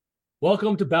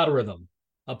Welcome to Battle Rhythm,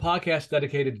 a podcast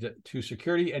dedicated to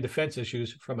security and defense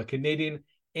issues from a Canadian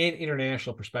and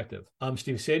international perspective. I'm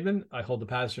Steve Seidman. I hold the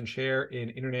Patterson Chair in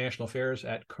International Affairs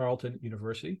at Carleton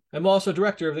University. I'm also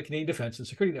director of the Canadian Defense and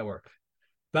Security Network.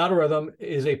 Battle Rhythm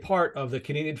is a part of the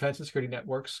Canadian Defense and Security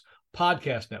Network's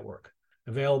podcast network,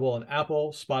 available on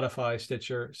Apple, Spotify,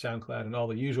 Stitcher, SoundCloud, and all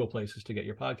the usual places to get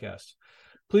your podcasts.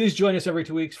 Please join us every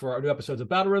 2 weeks for our new episodes of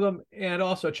Battle Rhythm, and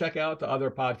also check out the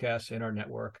other podcasts in our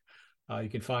network. You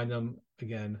can find them,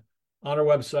 again, on our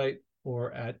website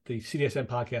or at the CDSN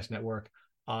Podcast Network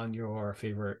on your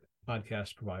favorite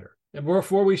podcast provider. And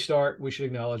before we start, we should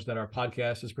acknowledge that our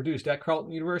podcast is produced at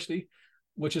Carleton University,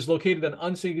 which is located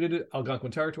on unceded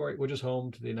Algonquin territory, which is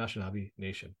home to the Anishinaabe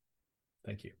Nation.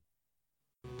 Thank you.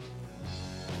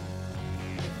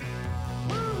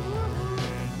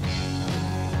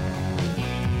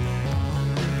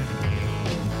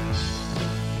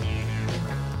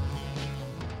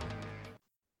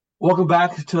 Welcome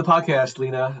back to the podcast,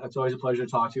 Lena. It's always a pleasure to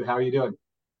talk to you. How are you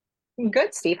doing?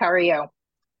 Good, Steve. How are you?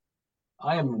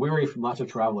 I am weary from lots of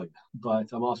traveling, but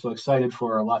I'm also excited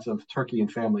for lots of turkey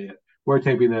and family. We're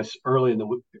taping this early in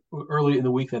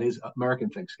the week that is American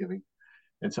Thanksgiving,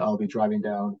 and so I'll be driving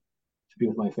down to be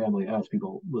with my family as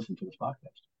people listen to this podcast.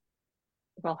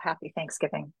 Well, happy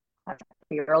Thanksgiving. Happy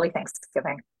early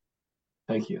Thanksgiving.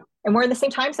 Thank you. And we're in the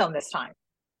same time zone this time.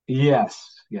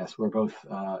 Yes, we're both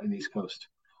in the East Coast.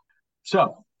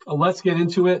 So let's get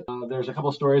into it. There's a couple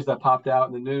of stories that popped out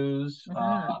in the news.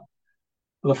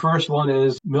 The first one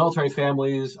is military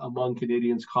families among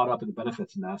Canadians caught up in the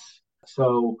benefits mess.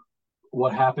 So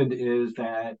what happened is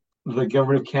that the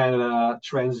government of Canada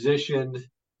transitioned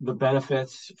the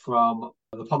benefits from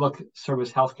the public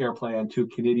service healthcare plan to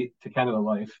Canada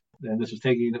Life. And this was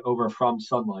taken over from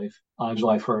Sun Life on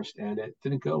July 1st, and it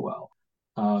didn't go well.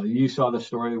 You saw the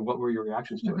story. What were your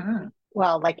reactions to it?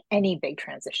 Well, like any big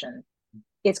transition,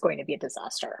 it's going to be a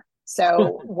disaster.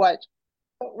 So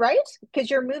right? Because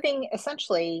you're moving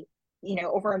essentially,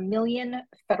 over 1 million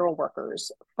federal workers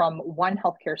from one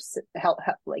health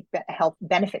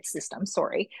benefit system,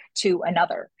 to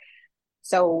another.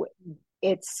 So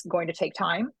it's going to take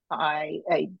time.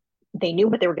 They knew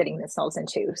what they were getting themselves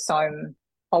into. So I'm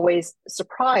always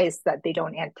surprised that they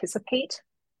don't anticipate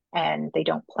and they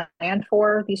don't plan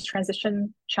for these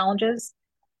transition challenges.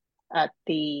 At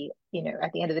the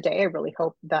end of the day, I really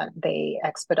hope that they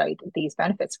expedite these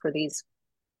benefits for these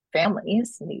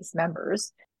families and these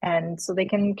members, and so they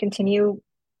can continue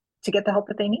to get the help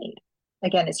that they need.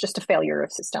 Again, it's just a failure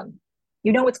of system.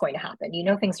 What's going to happen.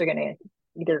 Things are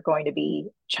going to be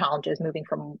challenges moving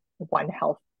from one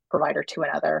health provider to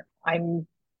another. I'm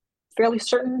fairly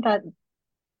certain that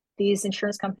these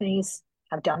insurance companies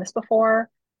have done this before,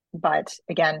 but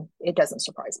again, it doesn't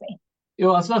surprise me.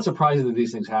 It's not surprising that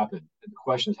these things happen. The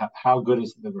question is, how good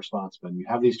is the response been? You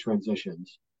have these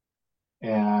transitions,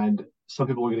 and some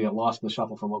people are going to get lost in the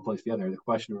shuffle from one place to the other. The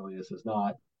question really is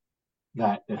not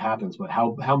that it happens, but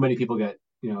how many people get,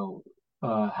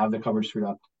 have their coverage screwed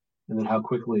up, and then how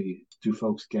quickly do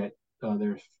folks get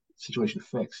their situation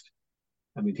fixed?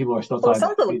 I mean, people are still talking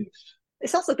about Phoenix. It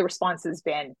sounds like the response has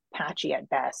been patchy at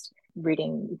best.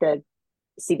 Reading the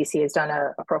CDC has done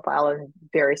a profile on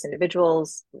various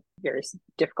individuals, various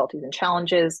difficulties and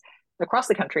challenges across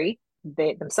the country,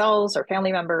 they themselves or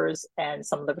family members, and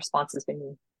some of the response has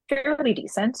been fairly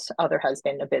decent. Other has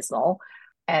been abysmal.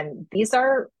 And these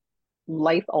are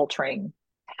life-altering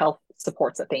health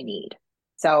supports that they need.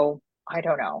 So I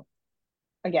don't know.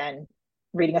 Again,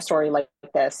 reading a story like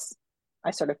this,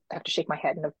 I sort of have to shake my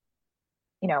head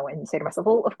and say to myself,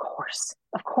 well, of course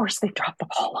they dropped the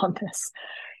ball on this.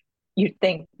 You'd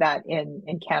think that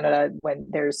in Canada, when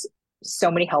there's so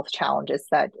many health challenges,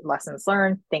 that lessons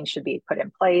learned, things should be put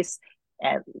in place.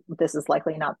 And this is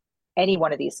likely not any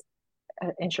one of these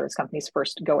insurance companies'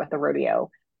 first go at the rodeo.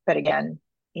 But again,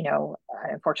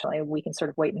 unfortunately, we can sort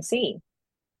of wait and see.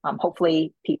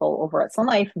 Hopefully people over at Sun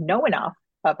Life know enough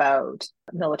about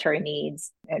military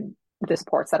needs and the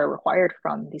supports that are required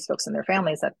from these folks and their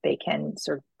families that they can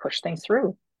sort of push things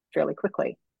through fairly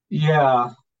quickly. Yeah.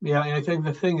 And I think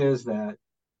the thing is that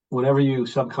whenever you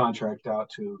subcontract out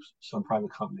to some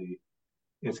private company,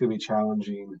 it's going to be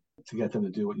challenging to get them to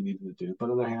do what you need them to do.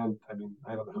 But on the other hand, I mean,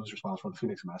 I don't know who's responsible for the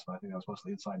Phoenix mess, but I think that was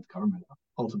mostly inside the government,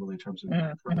 ultimately, in terms of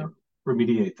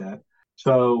remediate that.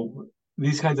 So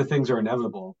these kinds of things are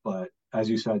inevitable. But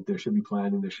as you said, there should be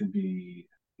planning. There should be,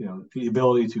 the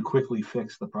ability to quickly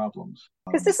fix the problems.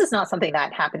 Because this is not something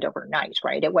that happened overnight,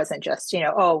 right? It wasn't just, 3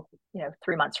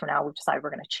 months from now, we've decided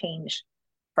we're going to change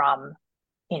from,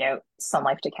 Sun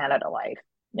Life to Canada Life.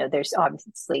 there's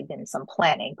obviously been some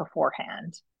planning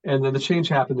beforehand. And then the change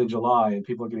happened in July, and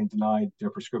people are getting denied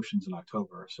their prescriptions in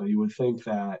October. So you would think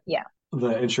that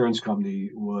the insurance company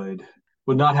would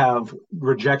not have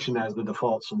rejection as the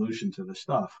default solution to this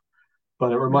stuff.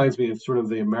 But it reminds me of sort of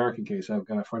the American case. I've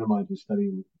got a friend of mine who's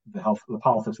studying the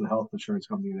politics of the health insurance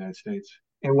company in the United States.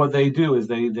 And what they do is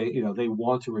they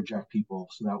want to reject people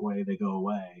so that way they go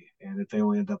away. And if they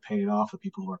only end up paying off the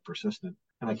people who are persistent.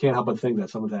 And I can't help but think that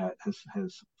some of that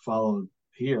has followed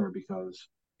here because,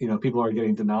 people are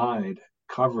getting denied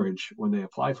coverage when they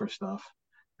apply for stuff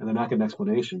and they're not getting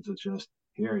explanations. It's just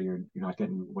here, you're not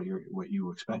getting what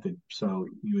you expected. So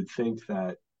you would think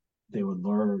that they would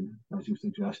learn, as you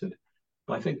suggested.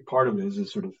 But I think part of it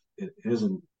is sort of, it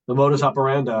isn't the modus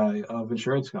operandi of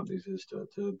insurance companies is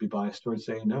to be biased towards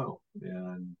saying no.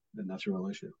 And that's a real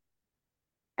issue.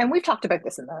 And we've talked about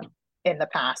this in the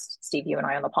past, Steve, you and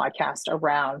I on the podcast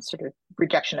around sort of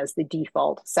rejection as the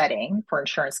default setting for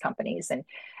insurance companies. And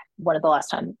one of the last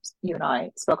times you and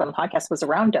I spoke on the podcast was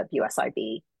around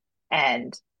WSIB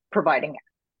and providing,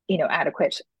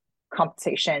 adequate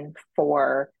compensation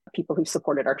for people who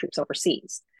supported our troops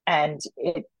overseas. And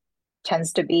it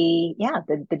tends to be,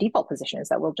 the default position is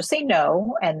that we'll just say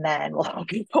no, and then we'll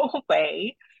help you go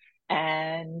away.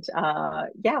 And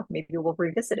maybe we'll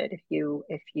revisit it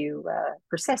if you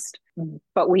persist.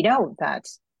 But we know that,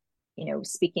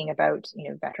 speaking about,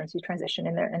 veterans who transition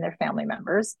and their family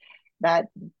members, that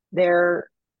their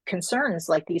concerns,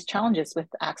 like these challenges with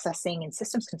accessing and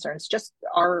systems concerns, just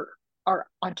are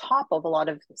on top of a lot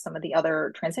of some of the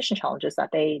other transition challenges that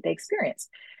they experience.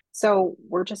 So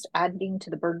we're just adding to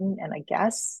the burden. And I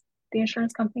guess the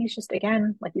insurance companies just,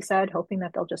 again, like you said, hoping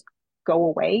that they'll just go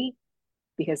away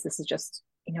because this is just,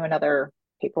 another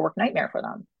paperwork nightmare for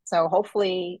them. So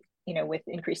hopefully, with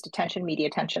increased attention, media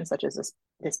attention, such as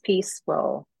this piece,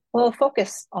 will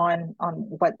focus on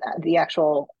what the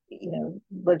actual,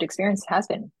 lived experience has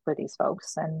been for these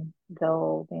folks, and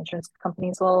the insurance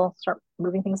companies will start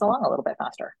moving things along a little bit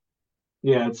faster.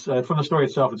 Yeah, it's from the story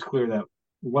itself, it's clear that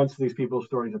once these people's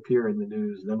stories appear in the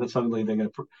news, then suddenly they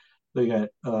get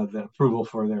the approval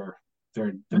for their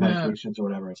medications or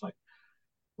whatever. It's like,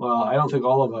 well, I don't think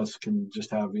all of us can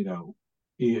just have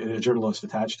a journalist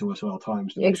attached to us at all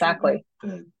times. Exactly.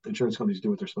 The insurance companies do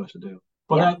what they're supposed to do.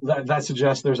 But that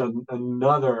suggests there's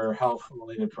another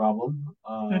health-related problem,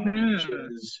 which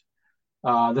is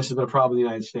this has been a problem in the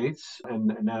United States,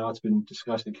 and now it's been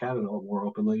discussed in Canada more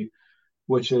openly,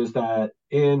 which is that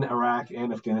in Iraq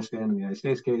and Afghanistan, in the United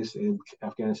States case, in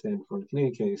Afghanistan for the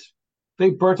Canadian case, they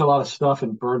burnt a lot of stuff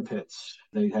in burn pits.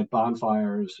 They had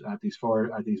bonfires at these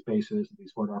bases,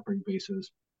 these forward operating bases,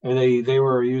 and they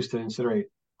were used to incinerate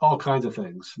all kinds of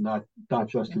things, not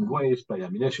just human waste, but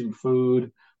ammunition,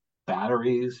 food,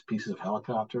 batteries, pieces of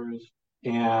helicopters.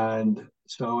 And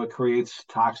so it creates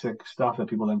toxic stuff that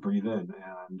people then breathe in.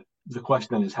 And the question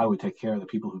then is, how do we take care of the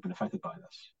people who've been affected by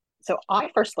this? So I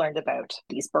first learned about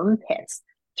these burn pits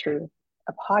through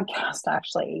a podcast,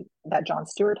 actually, that Jon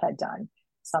Stewart had done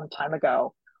some time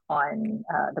ago on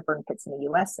the burn pits in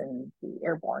the US and the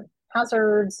airborne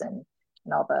hazards and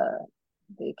all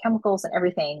the chemicals and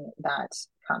everything that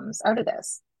comes out of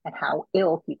this and how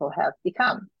ill people have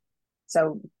become.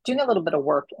 So doing a little bit of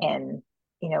work in,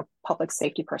 public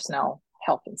safety personnel,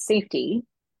 health and safety,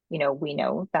 we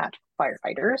know that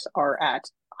firefighters are at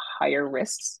higher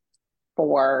risks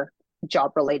for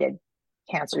job-related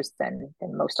cancers than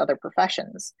most other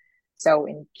professions. So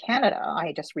in Canada,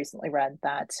 I just recently read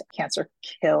that cancer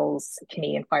kills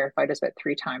Canadian firefighters about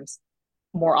 3 times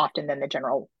more often than the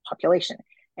general population.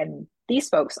 And these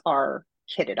folks are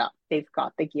kitted up. They've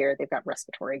got the gear, they've got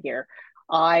respiratory gear.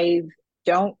 I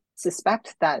don't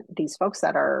suspect that these folks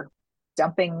that are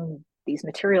dumping these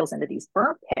materials into these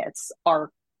burn pits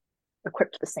are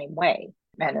equipped the same way.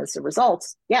 And as a result,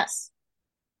 yes,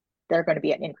 they're going to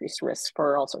be at increased risk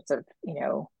for all sorts of,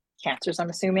 cancers, I'm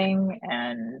assuming,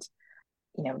 and,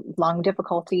 lung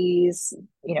difficulties,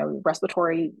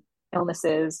 respiratory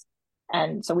illnesses.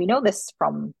 And so we know this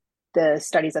from the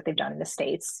studies that they've done in the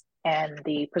States and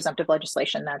the presumptive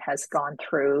legislation that has gone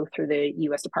through the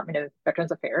U.S. Department of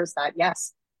Veterans Affairs that,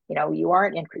 yes, you are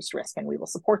at increased risk and we will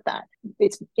support that.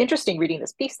 It's interesting reading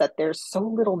this piece that there's so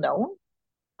little known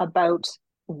about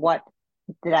what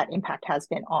that impact has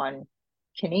been on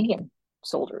Canadian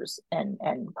soldiers and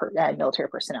military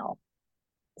personnel.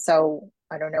 So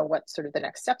I don't know what sort of the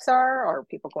next steps are. Are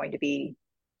people going to be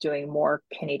doing more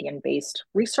Canadian-based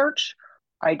research?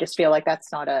 I just feel like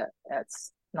that's not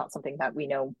something that we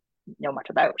know much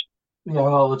about. Yeah,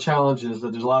 well, the challenge is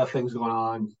that there's a lot of things going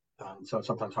on, so it's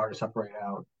sometimes hard to separate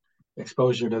out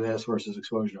exposure to this versus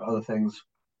exposure to other things.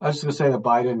 I was just going to say that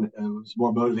Biden was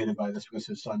more motivated by this because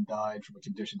his son died from a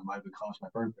condition that might have been caused by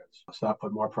burn pits. So that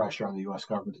put more pressure on the U.S.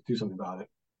 government to do something about it.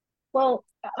 Well,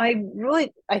 I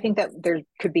think that there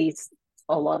could be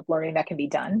a lot of learning that can be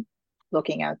done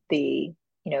looking at the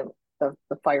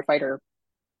firefighter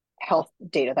health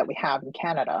data that we have in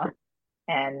Canada,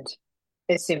 and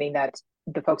assuming that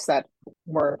the folks that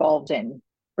were involved in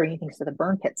bringing things to the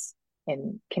burn pits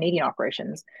in Canadian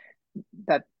operations,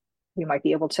 that we might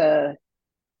be able to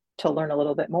learn a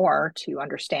little bit more to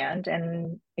understand.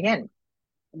 And again,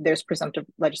 there's presumptive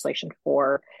legislation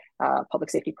for public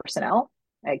safety personnel,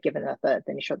 given that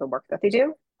the nature of the work that they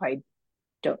do. I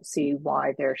don't see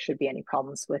why there should be any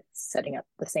problems with setting up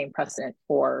the same precedent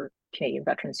for Canadian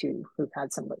veterans who've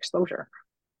had similar exposure.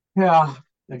 Yeah.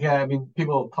 Again, I mean,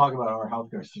 people talk about our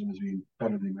healthcare system as being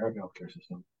better than the American healthcare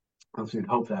system. So you'd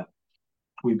hope that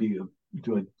we'd be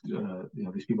doing,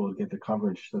 these people would get the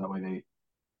coverage so that way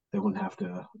they wouldn't have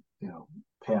to,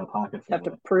 pay out of pocket for have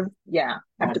to prove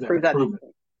that. It.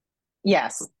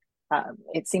 Yes.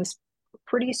 It seems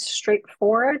pretty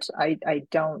straightforward. I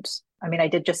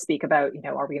did just speak about,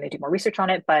 are we going to do more research on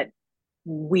it? But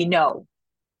we know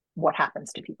what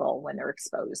happens to people when they're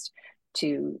exposed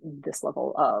to this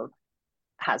level of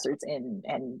hazards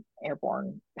and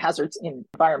airborne hazards in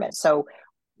environment. So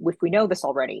if we know this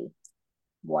already,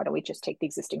 why don't we just take the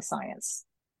existing science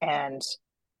and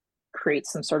create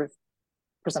some sort of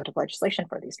presumptive legislation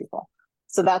for these people?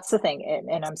 So that's the thing.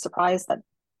 And I'm surprised that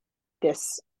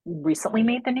this recently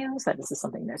made the news, that this is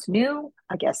something that's new.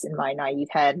 I guess in my naive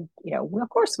head, of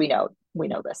course we know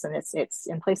this, and it's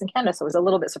in place in Canada. So I was a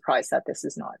little bit surprised that this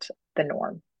is not the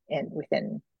norm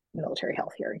within military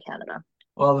health here in Canada.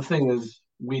 Well, the thing is,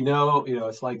 we know,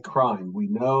 it's like crime. We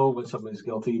know when somebody's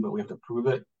guilty, but we have to prove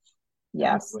it.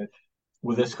 Yes.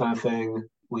 With this kind of thing,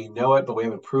 we know it, but we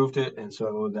haven't proved it. And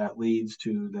so that leads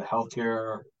to the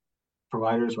healthcare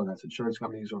providers, whether that's insurance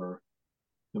companies or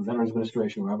the Veterans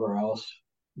Administration, or whoever else,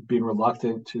 being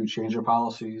reluctant to change their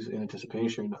policies in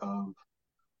anticipation of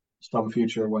some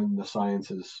future when the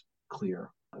science is clear.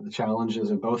 The challenges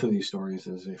in both of these stories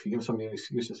is if you give somebody an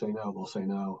excuse to say no, they'll say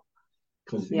no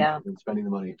because they've been spending the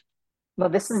money. Well,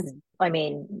 this is, to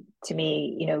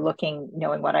me,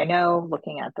 knowing what I know,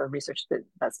 looking at the research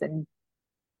that's been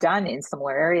done in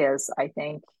similar areas, I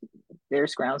think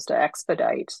there's grounds to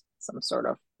expedite some sort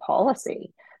of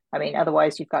policy.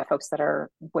 Otherwise you've got folks that are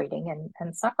waiting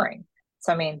and suffering.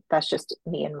 So, that's just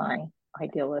me and my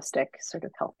idealistic sort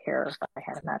of healthcare. If I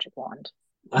had a magic wand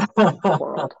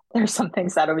world, there's some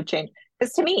things that I would change.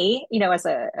 Because to me, as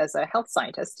a health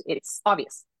scientist, it's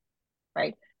obvious,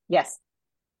 right? Yes,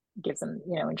 gives them,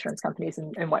 insurance companies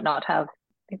and whatnot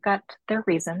they've got their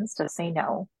reasons to say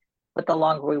no, but the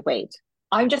longer we wait,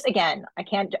 I just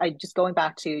going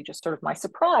back to just sort of my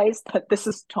surprise that this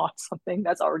is not something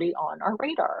that's already on our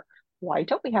radar. Why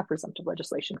don't we have presumptive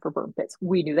legislation for burn pits?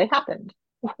 We knew they happened.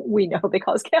 We know they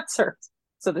cause cancer.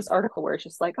 So this article where it's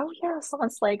just like, oh yeah,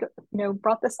 someone's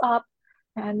brought this up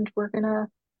and we're gonna,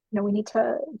 we need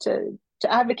to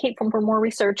advocate for more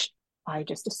research. I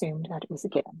just assumed that it was a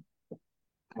given.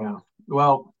 Yeah.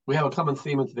 Well, we have a common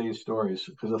theme in today's stories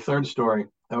because the third story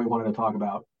that we wanted to talk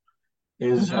about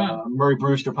is Murray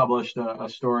Brewster published a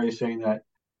story saying that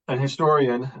an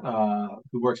historian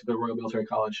who works at the Royal Military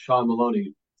College, Sean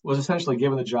Maloney, was essentially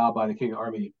given the job by the King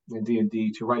Army and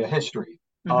D&D to write a history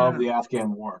of the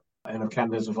Afghan War and of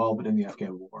Canada's involvement in the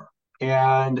Afghan War.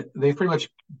 And they pretty much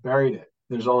buried it.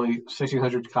 There's only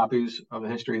 1,600 copies of the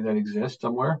history that exist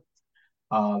somewhere.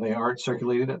 They aren't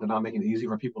circulated. They're not making it easy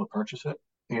for people to purchase it.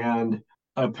 And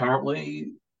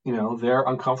apparently, they're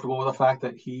uncomfortable with the fact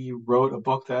that he wrote a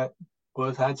book that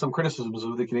had some criticisms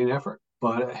of the Canadian effort.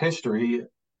 But history,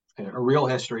 a real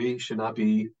history, should not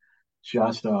be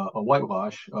just a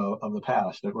whitewash of the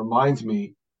past. It reminds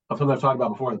me of something I've talked about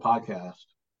before in the podcast,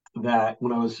 that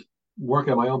when I was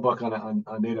working on my own book on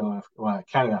NATO,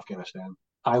 Canada, Afghanistan,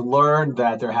 I learned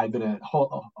that there had been a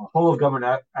whole of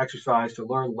government exercise to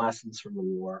learn lessons from the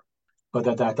war, but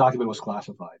that document was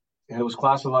classified. And it was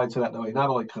classified so that way not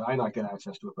only could I not get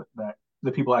access to it, but that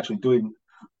the people actually doing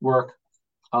work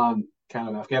on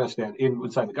Canada, Afghanistan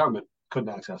inside the government couldn't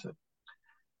access it.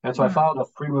 And so I filed a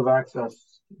freedom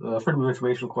of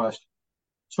information request.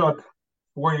 Took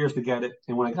 4 years to get it.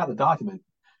 And when I got the document,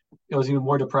 it was even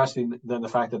more depressing than the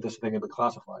fact that this thing had been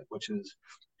classified, which is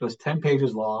it was 10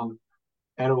 pages long.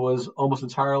 And it was almost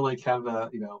entirely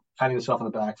Canada, patting itself on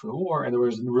the back for the war. And there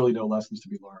was really no lessons to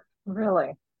be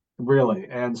learned. Really.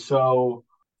 And so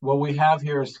what we have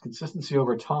here is consistency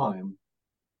over time,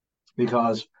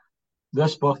 because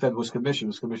this book that was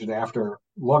commissioned after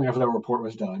long after that report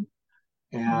was done.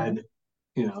 And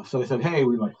So they said, hey,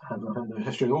 we like have the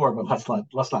history of the war, but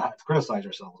let's not criticize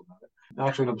ourselves about it.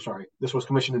 Actually, no, I'm sorry. This was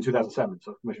commissioned in 2007,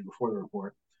 so commissioned before the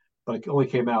report, but it only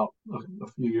came out a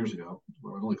few years ago,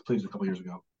 or only completed a couple years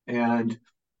ago. And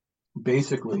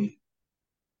basically,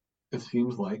 it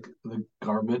seems like the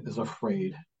government is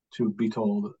afraid to be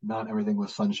told not everything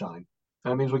was sunshine.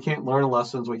 That means we can't learn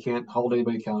lessons. We can't hold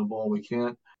anybody accountable. We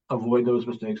can't avoid those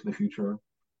mistakes in the future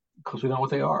because we know what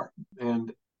they are.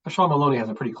 And Sean Maloney has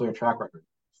a pretty clear track record.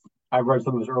 I've read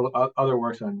some of his other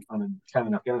works on Canada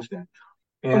and Afghanistan.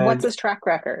 And what's his track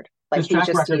record? Like his track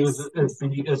record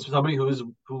is somebody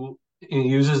who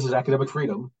uses his academic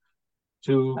freedom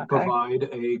to provide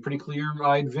a pretty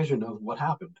clear-eyed vision of what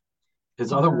happened.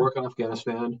 His other work on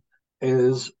Afghanistan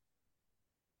is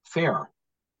fair.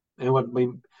 And what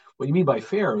you mean by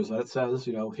fair is that it says,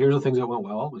 here's the things that went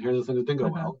well, and here's the things that didn't go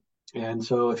well. And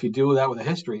so if you do that with a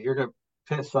history, you're going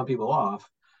to piss some people off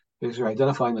because you're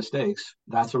identifying mistakes.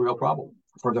 That's a real problem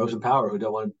for those in power who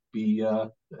don't want to be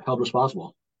held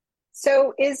responsible.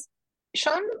 So is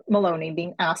Sean Maloney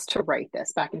being asked to write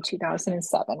this back in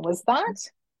 2007? Was that,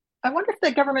 I wonder if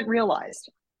the government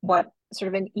realized what sort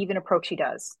of an even approach he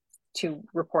does to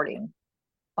reporting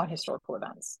on historical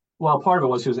events? Well, part of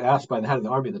it was he was asked by the head of the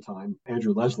Army at the time,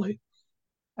 Andrew Leslie.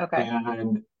 Okay.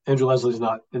 And Andrew Leslie's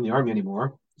not in the Army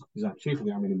anymore. He's not chief of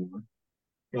the Army anymore.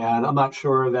 And I'm not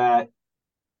sure that,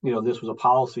 this was a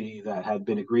policy that had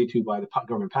been agreed to by the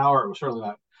government power. It was certainly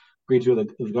not agreed to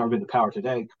the government in power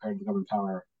today compared to the government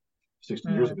power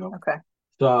 16 years ago. Okay.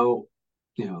 So,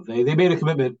 they made a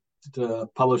commitment to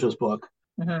publish this book.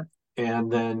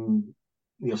 And then,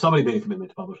 somebody made a commitment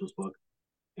to publish this book.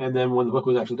 And then when the book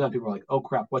was actually done, people were like, oh,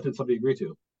 crap, what did somebody agree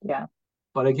to? Yeah.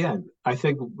 But again, I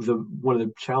think one of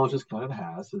the challenges Canada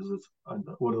has is it's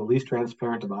one of the least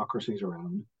transparent democracies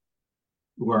around.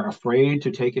 We're afraid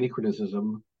to take any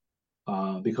criticism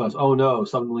because, oh, no,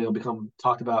 suddenly it'll become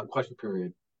talked about in question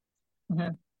period.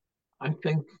 I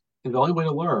think the only way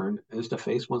to learn is to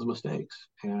face one's mistakes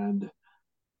and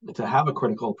to have a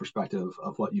critical perspective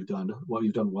of what you've done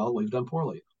well, what you've done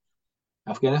poorly.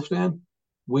 Afghanistan,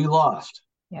 we lost.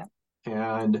 Yeah.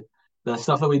 And the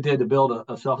stuff that we did to build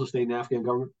a self-sustained Afghan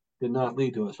government did not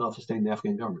lead to a self-sustained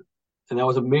Afghan government. And that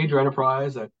was a major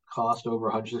enterprise that cost over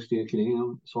 160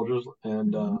 Canadian soldiers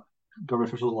and government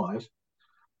officials' lives,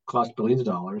 cost billions of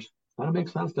dollars. And it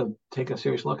makes sense to take a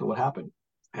serious look at what happened.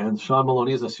 And Sean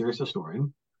Maloney is a serious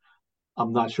historian.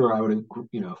 I'm not sure I would,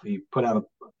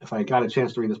 if I got a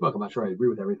chance to read this book, I'm not sure I agree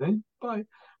with everything, but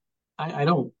I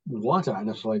don't want to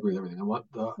necessarily agree with everything. I want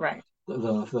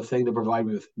the thing to provide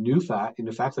me with new facts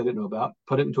I didn't know about,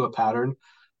 put it into a pattern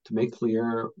to make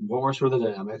clear what were sort of the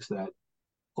dynamics that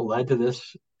led to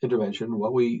this intervention,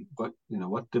 what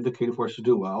did the Canadian forces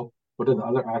do well, what did the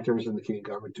other actors in the Canadian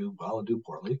government do well and do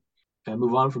poorly, and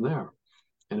move on from there.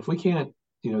 And if we can't,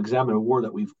 examine a war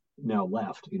that we've now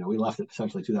left, we left it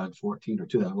essentially 2014 or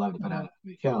 2011, depending on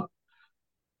the account,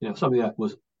 something that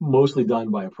was mostly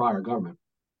done by a prior government.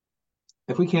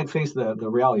 If we can't face the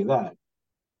reality of that,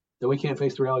 then we can't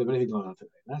face the reality of anything going on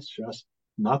today. That's just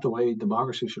not the way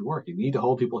democracy should work. You need to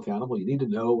hold people accountable. You need to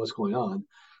know what's going on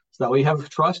so that way you have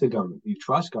trust in government. You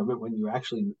trust government when you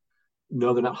actually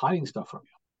know they're not hiding stuff from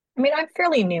you. I mean, I'm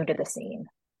fairly new to the scene,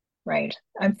 right?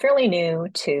 I'm fairly new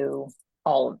to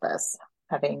all of this,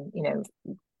 having,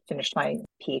 finished my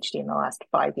PhD in the last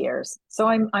 5 years. So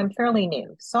I'm fairly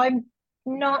new. So I'm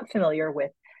not familiar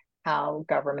with how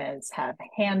governments have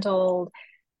handled,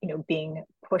 being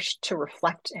pushed to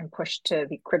reflect and pushed to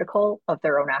be critical of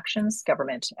their own actions,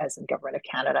 government as in government of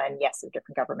Canada, and yes, of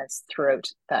different governments throughout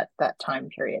that time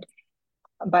period.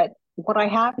 But what I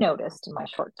have noticed in my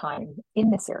short time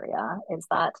in this area is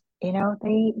that,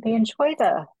 they enjoy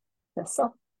the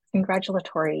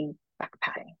self-congratulatory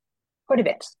back-patting quite a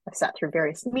bit. I've sat through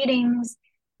various meetings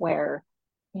where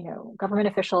government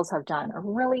officials have done a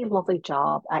really lovely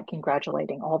job at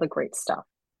congratulating all the great stuff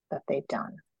that they've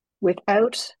done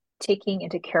without taking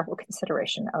into careful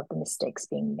consideration of the mistakes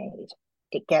being made.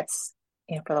 It gets,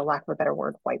 for the lack of a better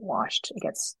word, whitewashed. It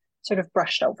gets sort of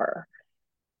brushed over.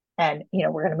 And,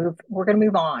 we're going to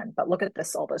move on, but look at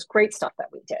all this great stuff that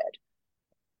we did.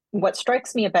 What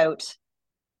strikes me about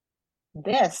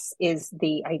this is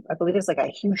I believe there's like a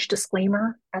huge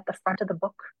disclaimer at the front of the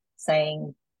book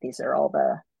saying, these are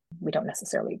we don't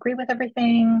necessarily agree with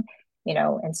everything,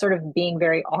 and sort of being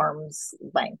very arm's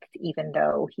length, even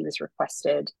though he was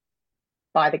requested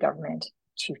by the government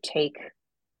to take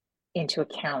into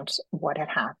account what had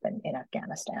happened in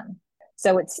Afghanistan.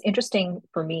 So it's interesting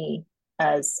for me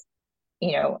as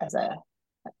a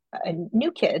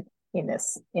new kid in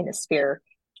this sphere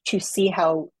to see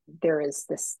how there is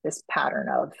this pattern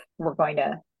of we're going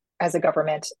to as a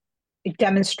government,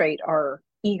 demonstrate our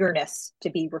eagerness to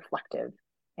be reflective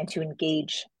and to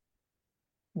engage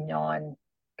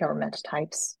non-government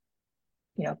types,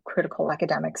 critical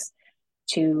academics,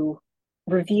 to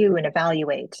review and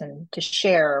evaluate and to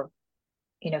share,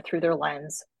 through their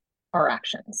lens, our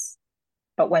actions.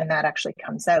 But when that actually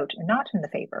comes out, and not in the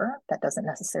favor, that doesn't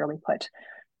necessarily put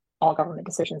all government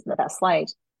decisions in the best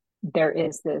light, there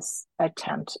is this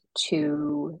attempt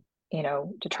to,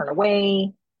 to turn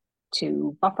away,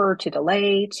 to buffer, to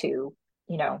delay, to,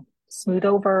 smooth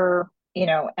over,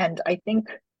 and I think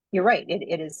you're right.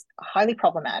 It is highly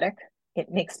problematic. It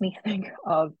makes me think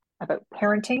about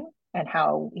parenting and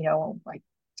how, I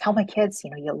tell my kids,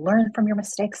 you learn from your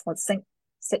mistakes. Let's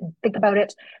sit and think about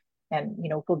it. And,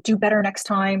 we'll do better next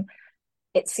time.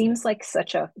 It seems like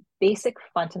such a basic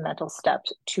fundamental step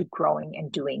to growing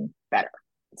and doing better.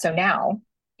 So now,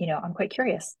 I'm quite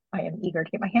curious. I am eager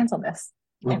to get my hands on this.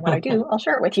 And when I do, I'll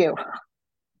share it with you.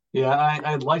 Yeah,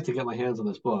 I'd like to get my hands on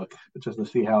this book just to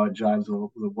see how it jives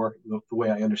the way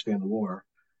I understand the war.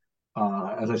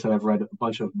 As I said, I've read a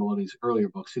bunch of Maloney's earlier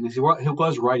books, and he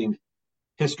was writing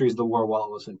histories of the war while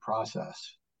it was in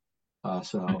process.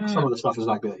 Some of the stuff is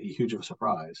not going to be huge of a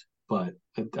surprise, but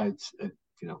it's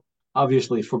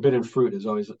obviously forbidden fruit is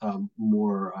always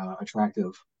more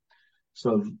attractive.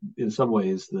 So in some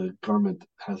ways, the government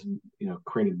has,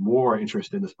 created more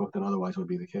interest in this book than otherwise would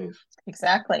be the case.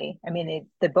 Exactly. I mean,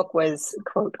 the book was,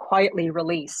 quote, quietly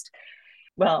released.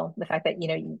 Well, the fact that,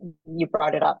 you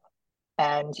brought it up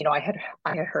and, I had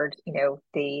heard,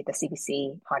 the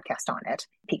CBC podcast on it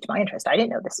piqued my interest. I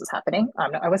didn't know this was happening.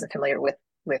 I wasn't familiar with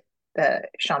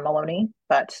Sean Maloney,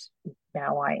 but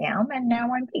now I am, and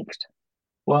now I'm piqued.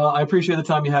 Well, I appreciate the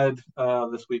time you had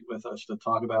this week with us to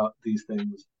talk about these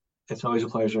things. It's always a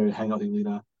pleasure to hang out with you,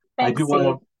 Lena. Thanks,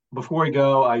 before we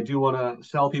go, I do want to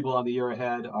sell people on the year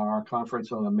ahead. Our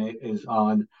conference is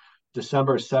on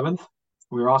December 7th.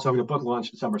 We're also having a book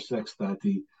launch December 6th at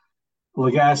the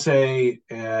Legacy,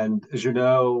 and as you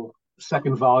know,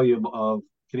 second volume of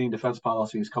Canadian Defense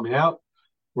Policy is coming out.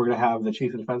 We're going to have the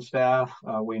Chief of Defense Staff,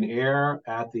 Wayne Eyre,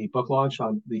 at the book launch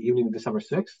on the evening of December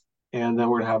 6th. And then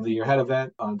we're going to have the Year Ahead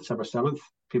event on December 7th.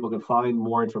 People can find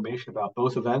more information about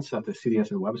both events at the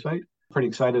CDSN website. Pretty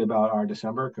excited about our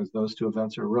December because those two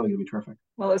events are really going to be terrific.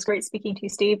 Well, it was great speaking to you,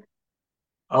 Steve.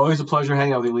 Always a pleasure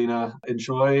hanging out with you, Lena.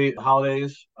 Enjoy the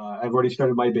holidays. I've already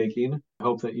started my baking. I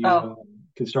hope that you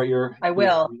can start your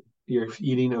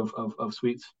eating of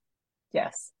sweets.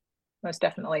 Yes, most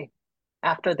definitely.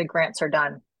 After the grants are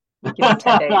done. Give me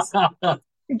 10 days.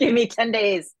 Give me 10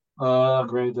 days.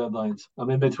 Grant deadlines. I'm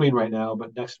in between right now,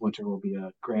 but next winter will be a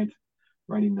grant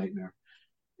writing nightmare.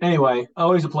 Anyway,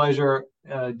 always a pleasure.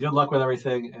 Good luck with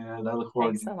everything, and I look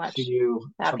forward to seeing you.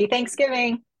 Happy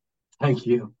Thanksgiving. Thank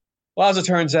you. Well, as it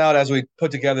turns out, as we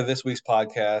put together this week's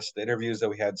podcast, the interviews that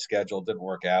we had scheduled didn't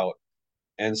work out.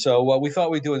 And so what we thought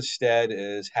we'd do instead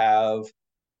is have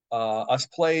us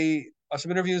play some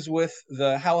interviews with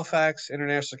the Halifax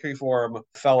International Security Forum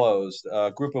Fellows, a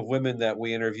group of women that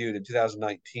we interviewed in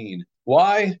 2019.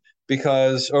 Why?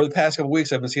 Because over the past couple of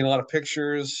weeks, I've been seeing a lot of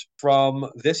pictures from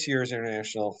this year's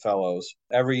International Fellows.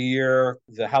 Every year,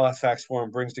 the Halifax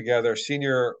Forum brings together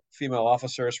senior female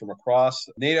officers from across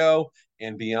NATO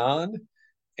and beyond.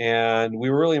 And we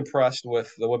were really impressed with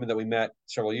the women that we met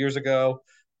several years ago.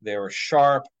 They were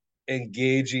sharp,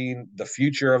 engaging the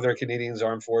future of their Canadian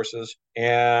Armed Forces.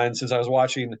 And since I was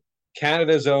watching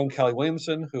Canada's own Kelly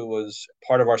Williamson, who was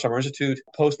part of our Summer Institute,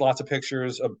 post lots of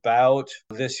pictures about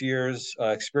this year's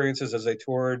experiences as they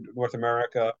toured North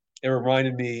America, it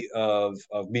reminded me of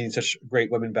meeting such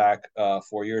great women back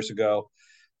 4 years ago.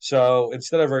 So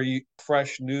instead of a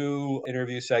fresh new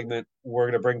interview segment, we're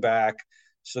going to bring back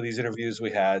some of these interviews we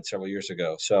had several years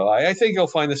ago. So I think you'll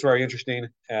find this very interesting.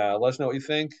 Let us know what you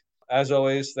think. As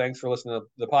always, thanks for listening to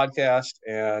the podcast.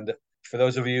 And for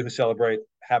those of you who celebrate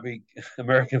Happy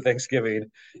American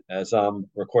Thanksgiving, as I'm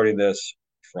recording this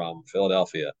from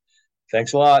Philadelphia.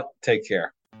 Thanks a lot. Take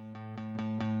care.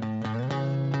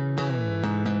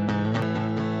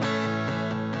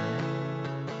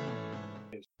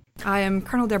 I am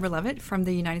Colonel Debra Lovette from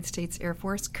the United States Air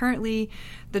Force, currently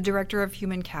the Director of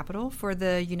Human Capital for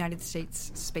the United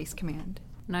States Space Command.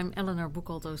 And I'm Elanor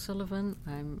Boekholt-o'Sullivan.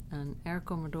 I'm an Air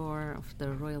Commodore of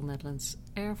the Royal Netherlands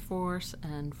Air Force,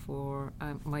 and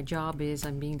my job is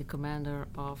I'm being the commander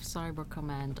of Cyber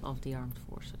Command of the Armed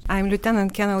Forces. I'm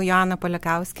Lieutenant Colonel Joana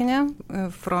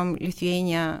Polekauskiene from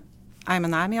Lithuania. I'm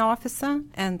an Army officer,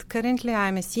 and currently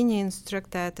I'm a senior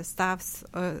instructor at the Staff's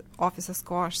Officers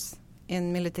Course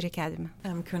in Military Academy.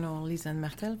 I'm Colonel Lysane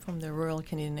Martel from the Royal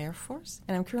Canadian Air Force,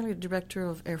 and I'm currently the Director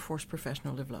of Air Force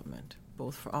Professional Development.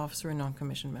 both for officer and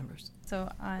non-commissioned members. So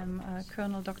I'm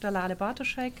Colonel Dr. Lale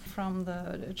Baroschek from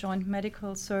the Joint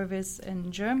Medical Service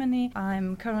in Germany.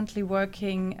 I'm currently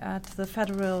working at the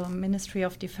Federal Ministry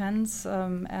of Defense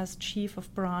as Chief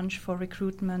of Branch for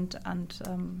Recruitment and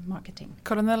Marketing.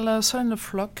 Colonel Solene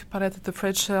Floch, pilot at the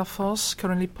French Air Force,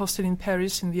 currently posted in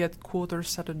Paris in the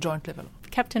headquarters at a joint level.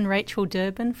 Captain Rachel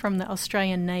Durbin from the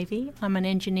Australian Navy. I'm an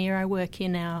engineer. I work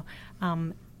in our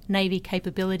Navy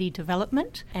Capability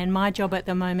Development, and my job at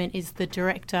the moment is the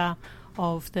Director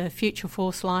of the Future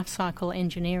Force Lifecycle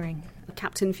Engineering.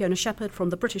 Captain Fiona Shepherd from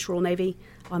the British Royal Navy.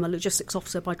 I'm a logistics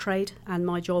officer by trade, and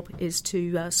my job is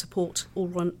to support all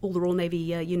the Royal Navy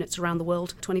units around the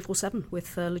world 24/7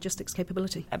 with logistics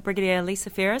capability. Brigadier Lisa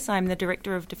Ferris. I'm the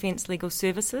Director of Defence Legal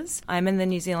Services. I'm in the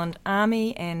New Zealand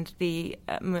Army, and the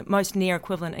most near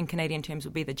equivalent in Canadian terms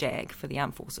would be the JAG for the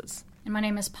Armed Forces. And my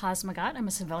name is Paz Magat. I'm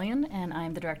a civilian, and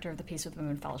I'm the Director of the Peace with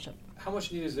Women Fellowship. How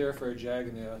much need is there for a JAG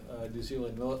in the New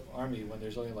Zealand Army when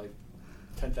there's only like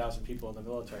 10,000 people in the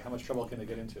military? How much trouble can they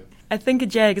get into? I think a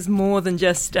JAG is more than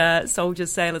just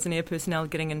soldiers, sailors and air personnel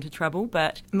getting into trouble,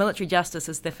 but military justice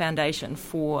is the foundation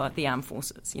for the armed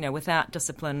forces. You know, without a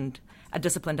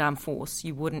disciplined armed force,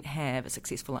 you wouldn't have a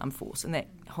successful armed force, and that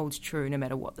holds true no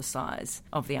matter what the size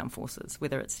of the armed forces,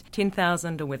 whether it's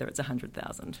 10,000 or whether it's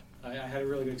 100,000. I had a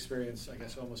really good experience, I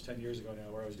guess almost 10 years ago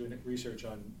now, where I was doing research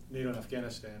on NATO and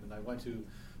Afghanistan, and I went to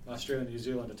Australia and New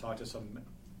Zealand to talk to some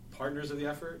partners of the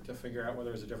effort to figure out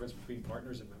whether there's a difference between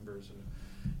partners and members.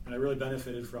 And I really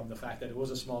benefited from the fact that it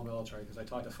was a small military, because I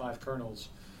talked to 5 colonels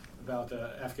about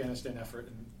the Afghanistan effort,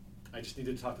 and I just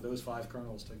needed to talk to those 5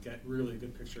 colonels to get really a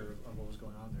good picture of what was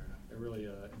going on there. I really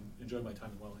enjoyed my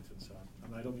time in Wellington, so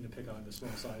I don't mean to pick on the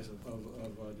small size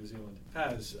of New Zealand.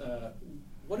 Paz,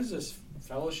 what is this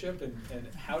fellowship, and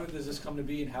how does this come to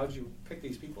be, and how did you pick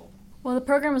these people? Well, the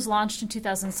program was launched in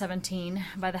 2017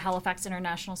 by the Halifax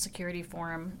International Security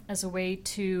Forum as a way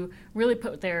to really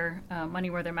put their money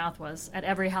where their mouth was. At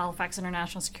every Halifax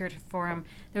International Security Forum,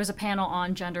 there was a panel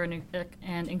on gender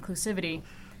and inclusivity,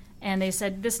 and they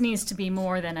said this needs to be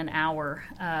more than an hour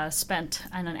spent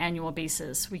on an annual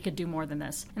basis. We could do more than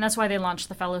this. And that's why they launched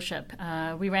the fellowship.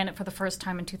 We ran it for the first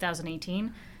time in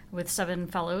 2018 with 7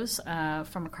 fellows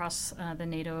from across the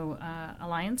NATO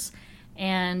alliance.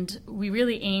 And we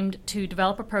really aimed to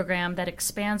develop a program that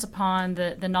expands upon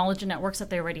the knowledge and networks that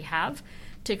they already have,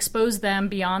 to expose them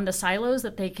beyond the silos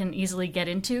that they can easily get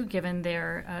into given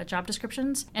their job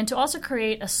descriptions, and to also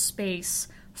create a space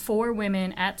for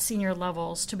women at senior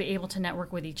levels to be able to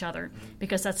network with each other,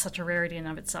 because that's such a rarity in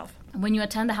and of itself. When you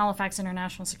attend the Halifax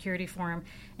International Security Forum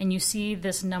and you see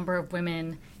this number of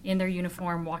women in their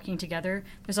uniform walking together,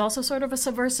 there's also sort of a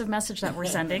subversive message that we're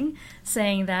sending,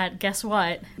 saying that, guess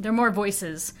what? There are more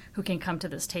voices who can come to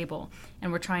this table.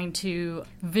 And we're trying to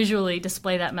visually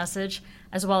display that message,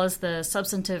 as well as the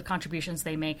substantive contributions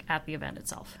they make at the event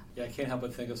itself. Yeah, I can't help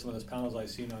but think of some of those panels I've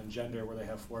seen on gender where they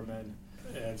have 4 men.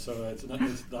 And so it's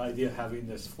the idea of having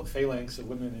this phalanx of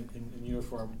women in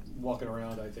uniform walking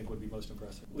around, I think, would be most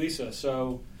impressive. Lisa,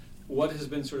 so what has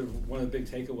been sort of one of the big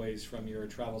takeaways from your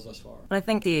travels thus far? Well, I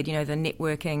think the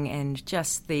networking and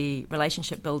just the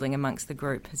relationship building amongst the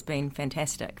group has been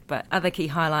fantastic. But other key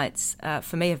highlights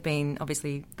for me have been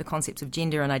obviously the concepts of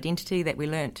gender and identity that we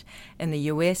learnt in the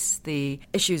US. The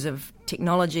issues of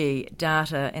technology,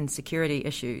 data and security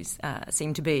issues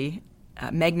seem to be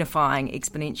magnifying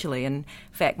exponentially. In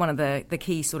fact, one of the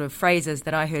key sort of phrases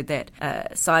that I heard, that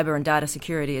cyber and data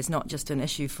security is not just an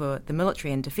issue for the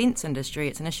military and defence industry,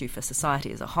 it's an issue for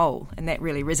society as a whole. And that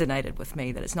really resonated with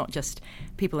me, that it's not just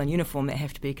people in uniform that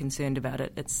have to be concerned about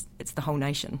it, it's the whole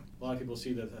nation. A lot of people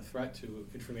see that the threat to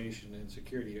information and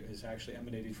security is actually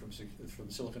emanating from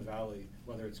Silicon Valley,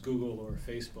 whether it's Google or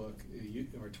Facebook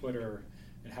or Twitter,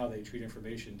 and how they treat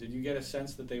information. Did you get a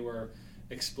sense that they were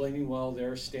explaining well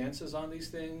their stances on these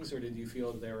things, or did you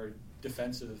feel they were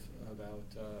defensive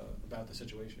about the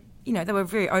situation? You know, they were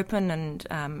very open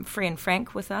and free and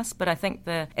frank with us, but I think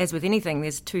as with anything,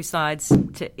 there's 2 sides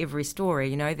to every story.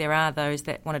 You know, there are those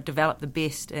that want to develop the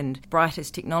best and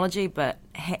brightest technology, but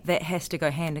that has to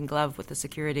go hand in glove with the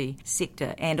security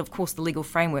sector, and of course the legal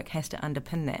framework has to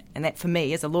underpin that, and that for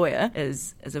me as a lawyer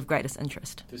is of greatest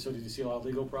interest. So did you see a lot of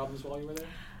legal problems while you were there?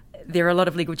 There are a lot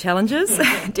of legal challenges,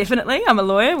 definitely. I'm a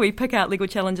lawyer. We pick out legal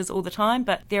challenges all the time,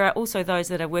 but there are also those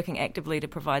that are working actively to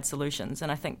provide solutions,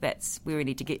 and I think that's where we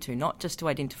need to get to, not just to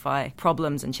identify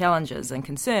problems and challenges and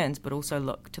concerns, but also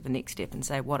look to the next step and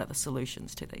say, what are the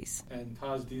solutions to these? And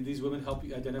Paz, do these women help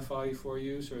you identify for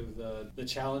you sort of the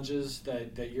challenges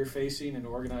that you're facing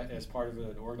and as part of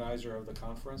an organizer of the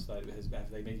conference?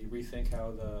 Have they made you rethink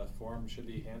how the forum should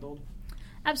be handled?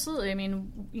 Absolutely. I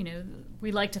mean,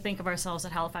 we like to think of ourselves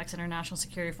at Halifax International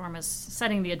Security Forum as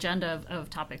setting the agenda of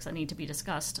topics that need to be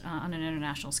discussed on an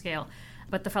international scale.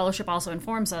 But the fellowship also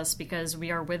informs us because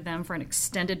we are with them for an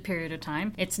extended period of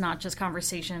time. It's not just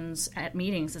conversations at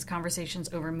meetings, it's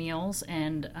conversations over meals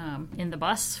and in the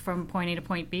bus from point A to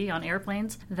point B on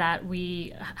airplanes, that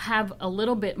we have a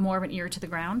little bit more of an ear to the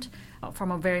ground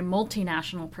from a very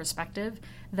multinational perspective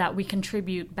that we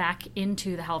contribute back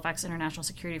into the Halifax International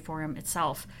Security Forum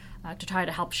itself to try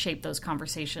to help shape those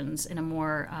conversations in a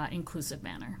more inclusive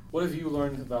manner. What have you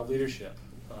learned about leadership,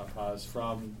 Paz,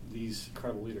 from these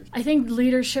incredible leaders? I think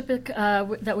leadership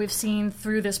that we've seen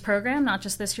through this program, not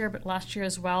just this year but last year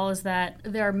as well, is that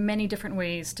there are many different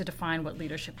ways to define what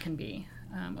leadership can be.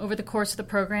 Over the course of the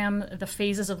program, the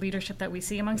phases of leadership that we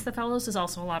see amongst the fellows is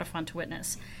also a lot of fun to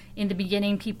witness. In the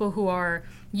beginning, people who are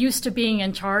used to being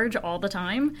in charge all the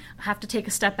time have to take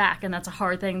a step back, and that's a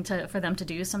hard thing for them to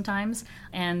do sometimes.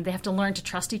 And they have to learn to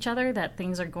trust each other, that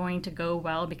things are going to go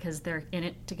well because they're in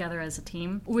it together as a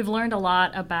team. We've learned a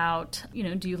lot about,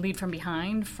 do you lead from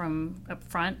behind, from up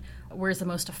front? Where's the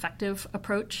most effective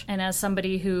approach? And as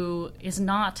somebody who is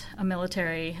not a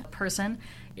military person,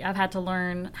 I've had to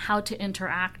learn how to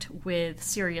interact with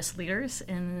serious leaders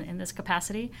in this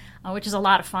capacity, which is a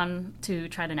lot of fun to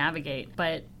try to navigate.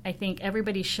 But I think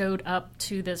everybody showed up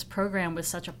to this program with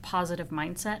such a positive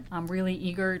mindset. I'm really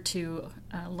eager to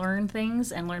learn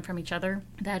things and learn from each other,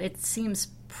 that it seems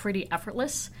pretty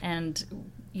effortless. And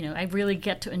I really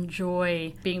get to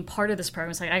enjoy being part of this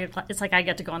program. It's like I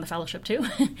get to go on the fellowship too,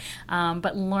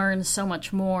 but learn so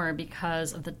much more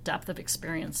because of the depth of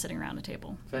experience sitting around a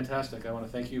table. Fantastic. I want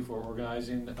to thank you for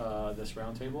organizing this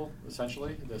roundtable,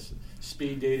 essentially, this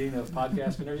speed dating of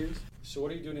podcast interviews. So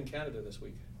what are you doing in Canada this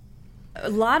week? A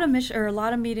lot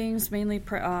of meetings, mainly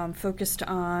focused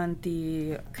on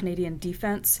the Canadian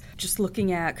defense. Just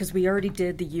looking at, because we already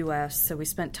did the U.S., so we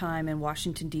spent time in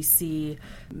Washington, D.C.,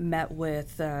 met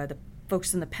with the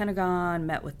folks in the Pentagon,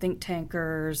 met with think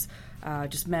tankers,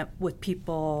 just met with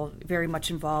people very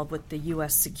much involved with the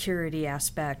U.S. security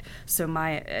aspect. So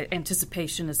my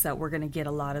anticipation is that we're going to get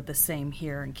a lot of the same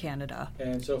here in Canada.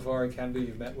 And so far in Canada,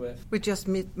 you've met with? We just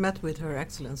met with Her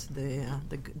Excellency,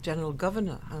 the General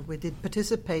Governor. We did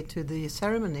participate to the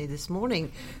ceremony this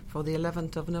morning for the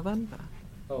 11th of November.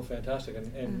 Oh, fantastic.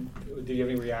 And did you have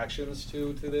any reactions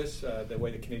to this? The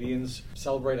way the Canadians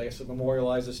celebrate, I guess,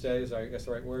 memorialize this day, is I guess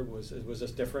the right word? Was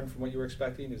this different from what you were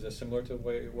expecting? Is this similar to the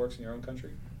way it works in your own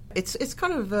country? It's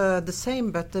kind of the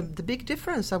same, but the big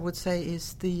difference, I would say,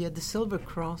 is the Silver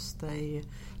Cross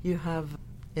you have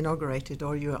inaugurated,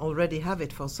 or you already have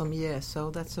it for some years.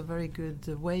 So that's a very good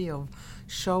way of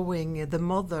showing the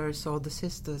mothers or the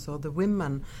sisters or the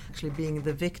women actually being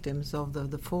the victims of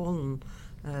the fallen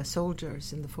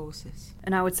soldiers in the forces.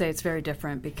 And I would say it's very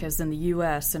different because in the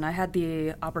U.S., and I had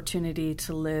the opportunity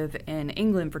to live in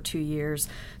England for 2 years,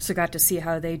 so got to see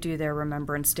how they do their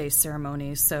Remembrance Day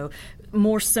ceremonies. So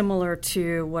more similar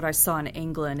to what I saw in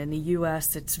England. In the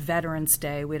U.S., it's Veterans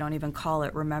Day. We don't even call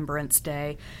it Remembrance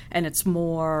Day. And it's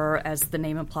more, as the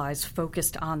name implies,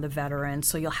 focused on the veterans.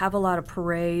 So you'll have a lot of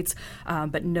parades,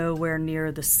 but nowhere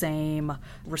near the same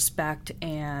respect.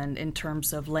 And in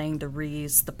terms of laying the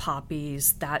wreaths, the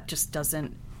poppies, that just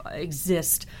doesn't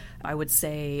exist, I would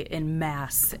say, in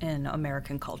mass in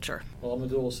American culture. Well, I'm a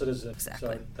dual citizen,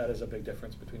 exactly. So that is a big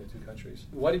difference between the two countries.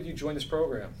 Why did you join this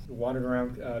program? You wandered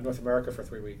around North America for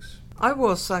 3 weeks. I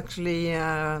was actually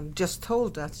just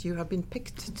told that you have been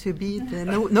picked to be the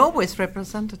Norway's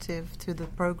representative to the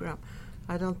program.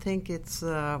 I don't think it's,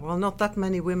 not that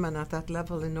many women at that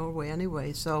level in Norway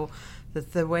anyway, so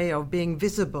that the way of being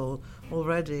visible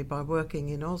already by working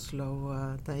in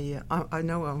Oslo, I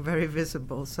know I'm very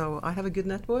visible, so I have a good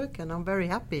network, and I'm very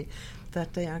happy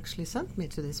that they actually sent me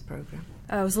to this program.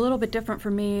 It was a little bit different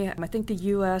for me. I think the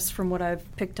U.S., from what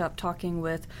I've picked up talking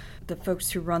with the folks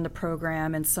who run the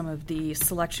program and some of the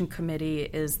selection committee,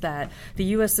 is that the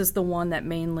U.S. is the one that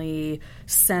mainly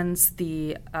sends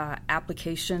the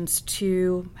applications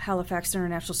to Halifax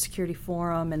International Security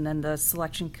Forum, and then the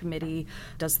selection committee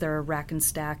does their rack and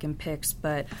stack and picks.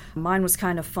 But mine was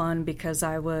kind of fun because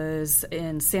I was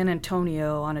in San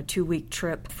Antonio on a 2-week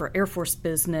trip for Air Force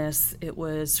business. It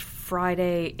was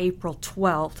Friday, April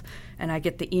 12th, and I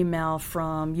get the email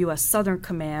from U.S. Southern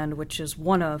Command, which is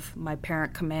one of my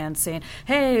parent commands, saying,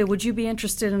 hey, would you be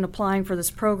interested in applying for this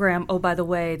program? Oh, by the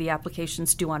way, the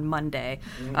application's due on Monday.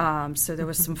 So there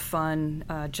was some fun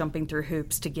jumping through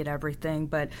hoops to get everything,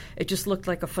 but it just looked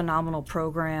like a phenomenal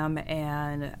program,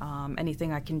 and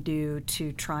anything I can do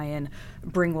to try and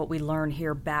bring what we learn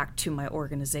here back to my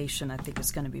organization, I think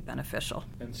is going to be beneficial.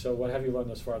 And so what have you learned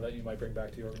thus far that you might bring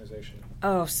back to your organization?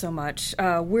 Oh, so much. much.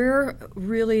 We're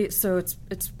really, so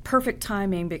it's perfect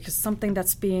timing because something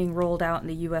that's being rolled out in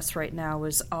the U.S. right now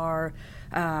is the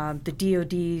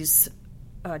DoD's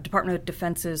Department of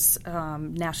Defense's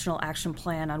National Action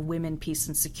Plan on Women, Peace,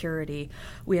 and Security.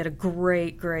 We had a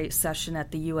great session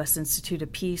at the U.S. Institute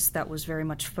of Peace that was very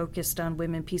much focused on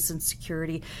women, peace, and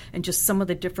security, and just some of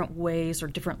the different ways or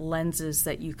different lenses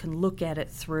that you can look at it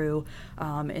through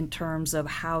in terms of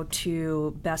how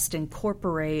to best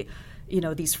incorporate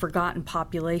these forgotten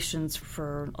populations,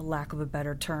 for a lack of a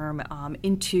better term,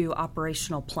 into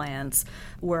operational plans.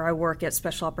 Where I work at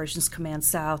Special Operations Command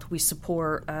South, we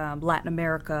support Latin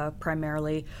America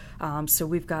primarily. So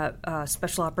we've got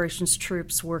special operations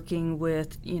troops working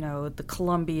with, the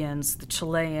Colombians, the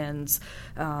Chileans,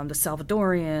 the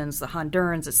Salvadorians, the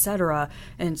Hondurans, et cetera.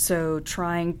 And so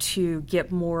trying to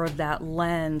get more of that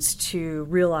lens to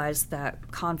realize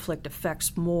that conflict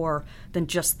affects more than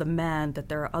just the men, that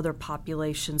there are other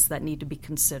populations that need to be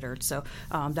considered. So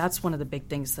that's one of the big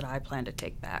things that I plan to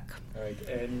take back. All right.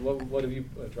 And what have you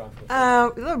drawn from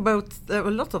there are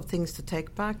a lot of things to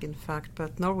take back, in fact,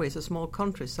 but Norway is a small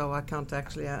country, so I can't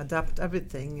actually adapt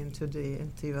everything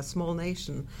into a small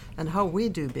nation. And how we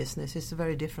do business is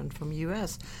very different from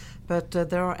US. But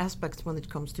there are aspects when it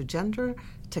comes to gender,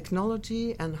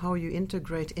 technology, and how you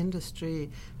integrate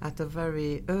industry at a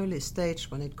very early stage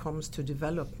when it comes to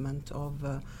development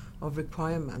of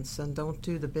requirements, and don't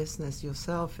do the business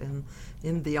yourself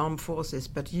in the armed forces,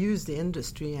 but use the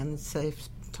industry and save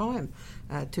time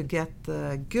to get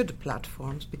the good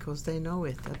platforms because they know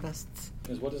it the best.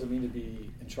 What does it mean to be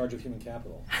in charge of human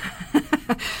capital?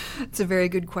 It's a very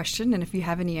good question, and if you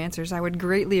have any answers, I would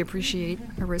greatly appreciate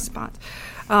a response.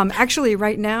 Actually,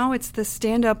 right now, it's the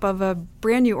stand-up of a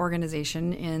brand new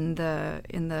organization in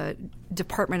the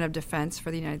Department of Defense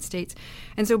for the United States.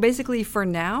 And so basically, for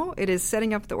now, it is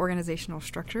setting up the organizational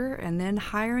structure and then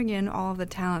hiring in all of the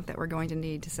talent that we're going to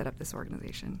need to set up this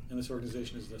organization. And this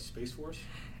organization is the Space Force?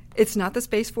 It's not the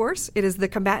Space Force. It is the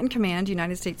Combatant Command,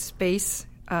 United States Space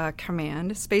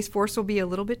Command. Space Force will be a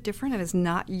little bit different. It is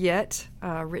not yet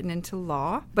written into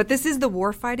law. But this is the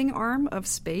warfighting arm of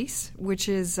space, which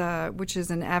is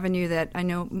an avenue that I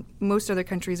know most other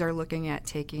countries are looking at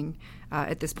taking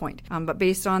at this point. But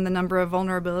based on the number of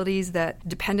vulnerabilities,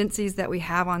 dependencies that we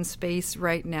have on space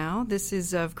right now, this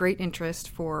is of great interest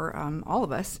for all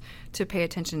of us to pay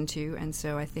attention to. And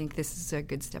so I think this is a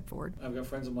good step forward. I've got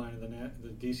friends of mine in the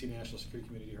D.C. National Security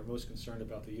Community who are most concerned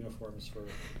about the uniforms for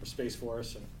Space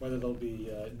Force and whether they'll be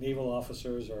naval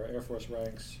officers or Air Force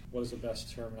ranks. What is the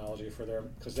best terminology for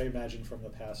them? Because they imagine from the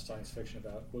past science fiction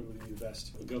about what would be the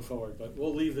best to go forward. But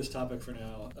we'll leave this topic for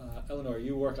now. Elanor,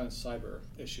 you work on cyber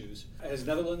issues. Has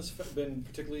Netherlands been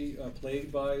particularly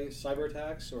plagued by cyber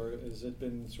attacks, or has it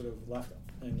been sort of left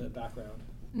in the background?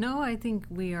 No, I think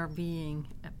we are being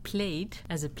plagued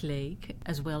as a plague,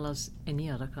 as well as any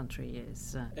other country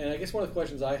is. And I guess one of the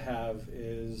questions I have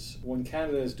is, when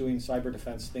Canada is doing cyber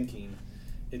defense thinking,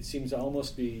 it seems to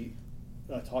almost be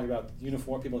talking about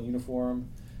people in uniform,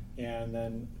 and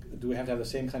then do we have to have the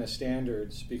same kind of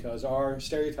standards? Because our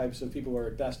stereotypes of people who are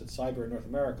best at cyber in North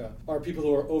America are people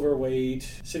who are overweight,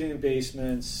 sitting in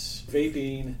basements,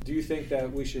 vaping. Do you think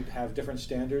that we should have different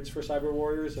standards for cyber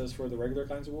warriors as for the regular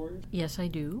kinds of warriors? Yes, I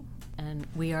do. And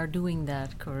we are doing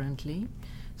that currently.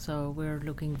 So we're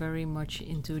looking very much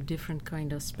into different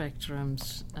kind of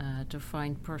spectrums to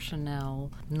find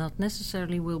personnel not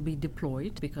necessarily will be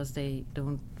deployed because they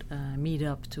don't meet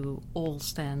up to all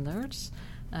standards.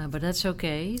 But that's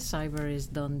okay. Cyber is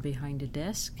done behind the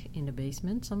desk in the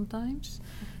basement sometimes.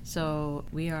 So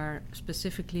we are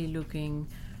specifically looking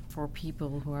for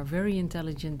people who are very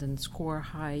intelligent and score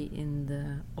high in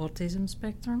the autism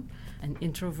spectrum, and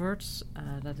introverts.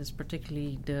 That is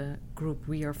particularly the group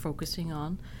we are focusing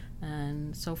on.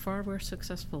 And so far we're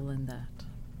successful in that.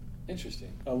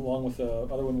 Interesting. Along with the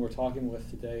other one we're talking with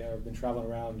today, I've been traveling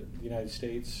around the United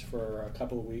States for a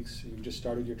couple of weeks. You've just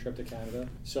started your trip to Canada.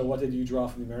 So what did you draw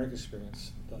from the American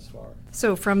experience thus far?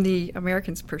 So from the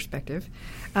Americans' perspective,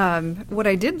 what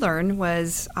I did learn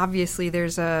was obviously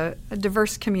there's a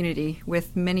diverse community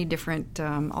with many different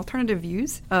alternative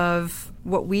views of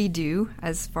what we do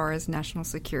as far as national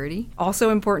security.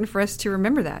 Also important for us to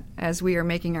remember that as we are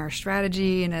making our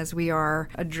strategy and as we are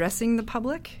addressing the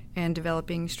public and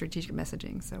developing strategic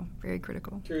messaging. So very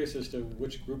critical. Curious as to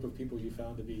which group of people you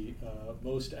found to be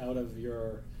most out of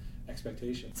your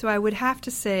expectation. So I would have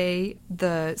to say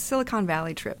the Silicon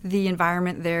Valley trip. The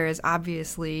environment there is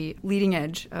obviously leading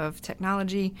edge of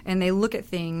technology, and they look at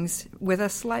things with a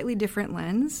slightly different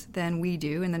lens than we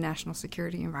do in the national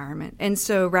security environment. And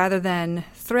so rather than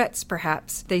threats,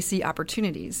 perhaps, they see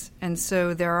opportunities. And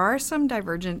so there are some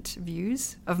divergent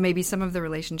views of maybe some of the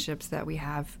relationships that we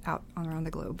have out around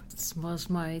the globe. This was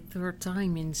my third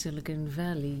time in Silicon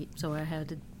Valley, so I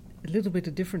had a little bit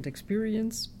of different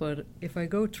experience, but if I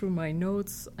go through my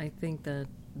notes, I think that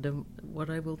what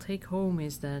I will take home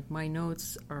is that my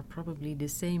notes are probably the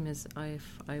same as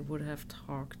if I would have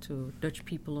talked to Dutch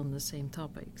people on the same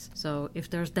topics. So if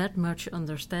there's that much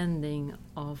understanding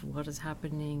of what is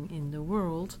happening in the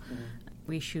world,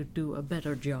 we should do a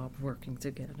better job working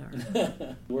together.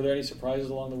 Were there any surprises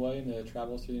along the way in the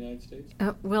travels to the United States?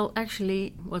 Well,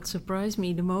 actually, what surprised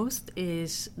me the most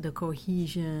is the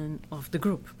cohesion of the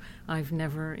group. I've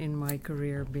never in my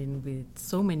career been with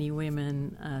so many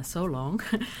women so long.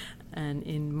 And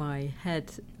in my head,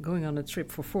 going on a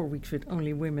trip for 4 weeks with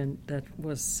only women, that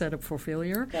was set up for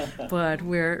failure. But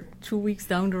we're 2 weeks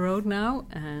down the road now,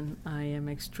 and I am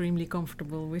extremely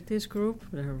comfortable with this group.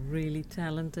 They're really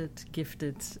talented,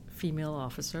 gifted female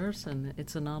officers, and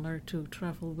it's an honor to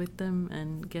travel with them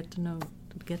and get to know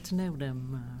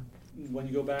them. When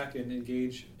you go back and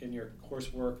engage in your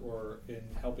coursework or in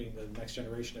helping the next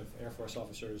generation of Air Force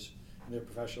officers in their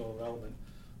professional development,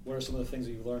 what are some of the things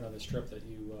that you learned on this trip that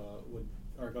you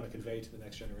are going to convey to the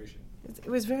next generation? It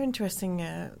was very interesting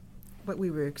what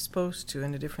we were exposed to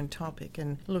in a different topic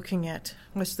and looking at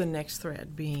what's the next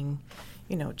threat being,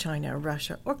 China or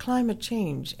Russia or climate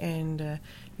change and,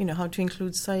 how to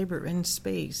include cyber and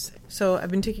space. So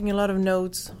I've been taking a lot of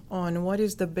notes on what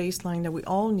is the baseline that we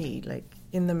all need, like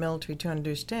in the military to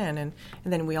understand, and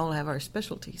then we all have our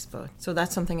specialties. So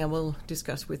that's something I will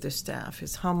discuss with the staff,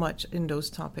 is how much in those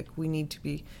topics we need to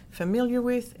be familiar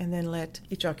with and then let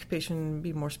each occupation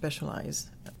be more specialized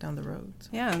down the road.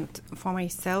 Yeah, and for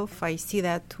myself, I see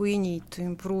that we need to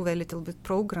improve a little bit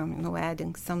program,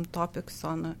 adding some topics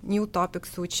on new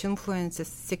topics which influences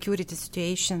security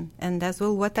situation. And as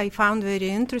well, what I found very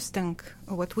interesting,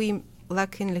 what we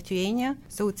lack in Lithuania,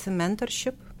 so it's a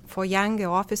mentorship for younger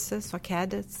officers or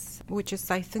cadets, which is,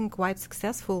 I think, quite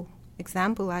successful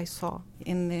example I saw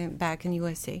back in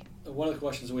USA. One of the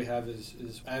questions we have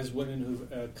is as women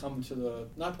who've come to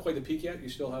not quite the peak yet, you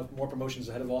still have more promotions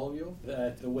ahead of all of you,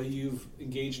 that the way you've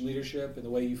engaged in leadership and the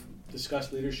way you've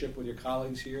discussed leadership with your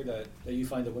colleagues here, that you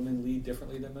find that women lead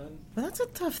differently than men? Well, that's a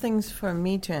tough thing for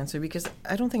me to answer because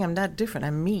I don't think I'm that different.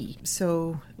 I'm me.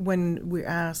 So when we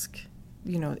ask,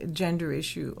 gender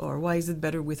issue or why is it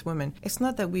better with women, it's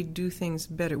not that we do things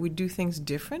better. We do things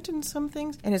different in some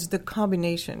things, and it's the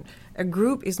combination. A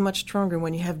group is much stronger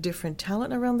when you have different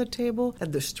talent around the table,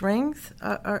 and the strengths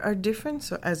are different.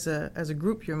 So as a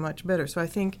group, you're much better. So I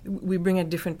think we bring a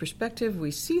different perspective.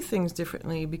 We see things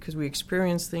differently because we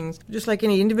experience things just like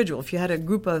any individual. If you had a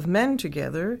group of men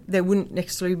together, they wouldn't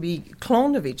necessarily be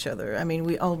clone of each other. I mean,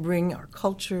 we all bring our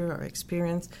culture, our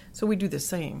experience, so we do the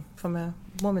same from a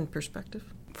woman perspective.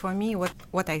 For me,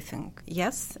 what I think,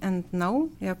 yes and no.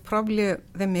 Yeah, probably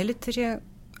the military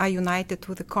are united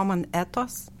with a common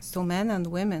ethos. So men and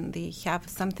women, they have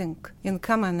something in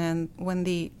common, and when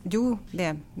they do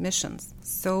their missions,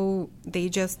 so they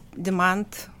just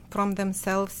demand from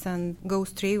themselves and go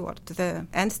straight to the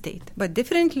end state. But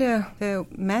differently, the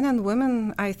men and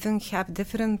women, I think, have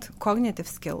different cognitive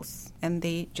skills, and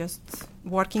they just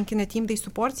working in a team, they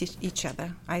support each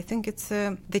other. I think it's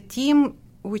the team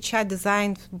which are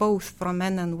designed both from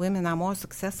men and women are more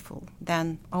successful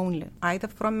than only either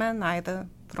from men, either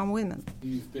from women.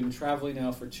 You've been traveling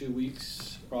now for 2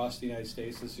 weeks across the United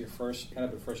States. This is your first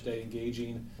day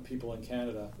engaging people in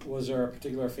Canada. Was there a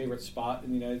particular favorite spot in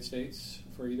the United States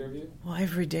for either of you? Well,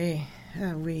 every day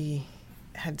we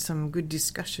had some good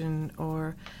discussion,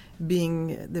 or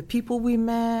being the people we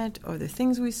met or the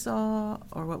things we saw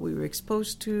or what we were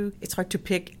exposed to. It's hard to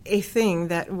pick a thing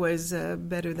that was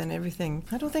better than everything.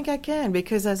 I don't think I can,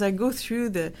 because as I go through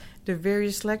the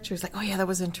various lectures, like, oh yeah, that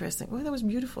was interesting. Oh, that was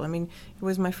beautiful. I mean, it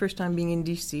was my first time being in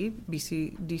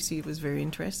DC was very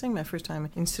interesting. My first time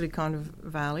in Silicon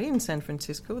Valley, in San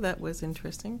Francisco, that was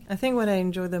interesting. I think what I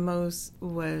enjoyed the most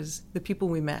was the people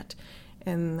we met.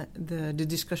 And the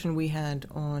discussion we had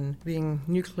on being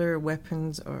nuclear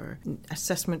weapons or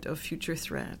assessment of future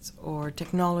threats or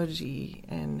technology,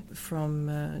 and from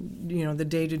the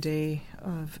day-to-day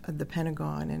at the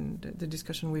Pentagon, and the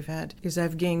discussion we've had, is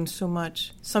I've gained so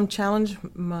much. Some challenged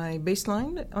my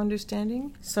baseline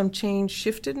understanding, some change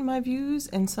shifted my views,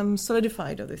 and some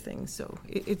solidified other things. So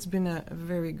it's been a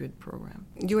very good program.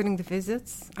 During the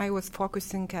visits, I was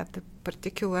focusing at the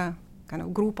particular kind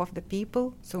of group of the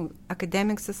people, so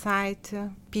academic society,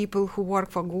 people who work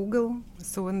for Google,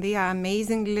 so when they are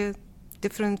amazingly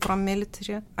different from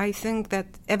military. I think that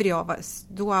every of us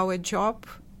do our job,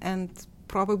 and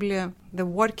probably the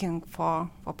working for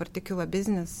a particular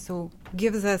business, so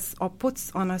gives us or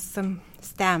puts on us some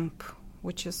stamp,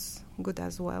 which is good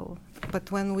as well.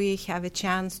 But when we have a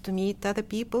chance to meet other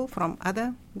people from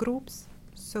other groups,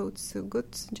 so it's good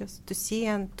just to see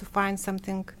and to find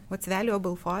something what's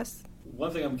valuable for us.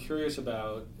 One thing I'm curious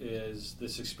about is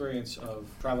this experience of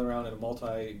traveling around in a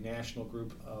multinational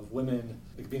group of women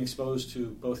being exposed to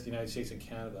both the United States and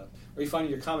Canada. Are you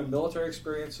finding your common military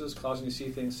experiences causing you to see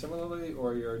things similarly,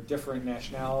 or your different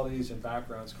nationalities and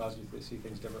backgrounds causing you to see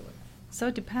things differently? So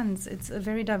it depends. It's a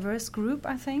very diverse group,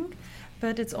 I think,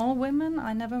 but it's all women.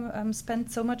 I never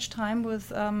spent so much time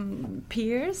with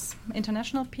peers,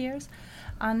 international peers.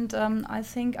 And I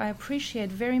think I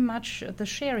appreciate very much the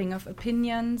sharing of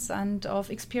opinions and of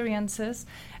experiences,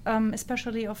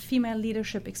 especially of female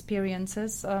leadership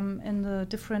experiences in the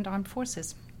different armed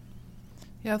forces.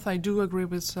 Yes, I do agree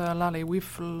with Lale.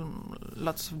 We've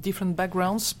lots of different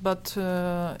backgrounds, but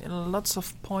in lots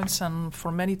of points and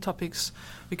for many topics,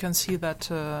 we can see that,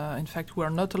 in fact, we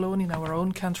are not alone in our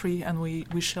own country, and we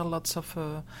share lots of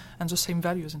and the same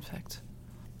values, in fact.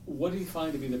 What do you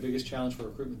find to be the biggest challenge for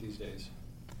recruitment these days?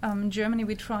 In Germany,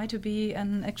 we try to be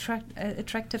an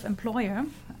attractive employer,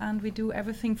 and we do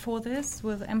everything for this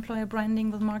with employer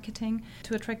branding, with marketing,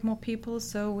 to attract more people.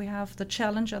 So we have the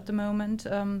challenge at the moment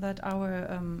that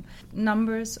our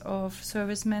numbers of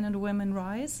servicemen and women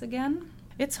rise again.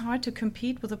 It's hard to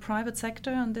compete with the private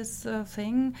sector on this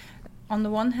thing. On the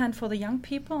one hand, for the young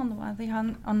people,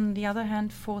 on the other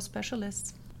hand, for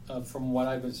specialists. From what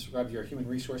I've described, you're a human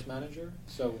resource manager.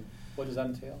 So what does that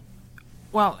entail?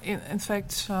 Well, in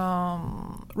fact,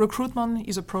 recruitment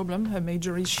is a problem, a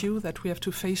major issue that we have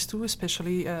to face too,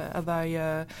 especially as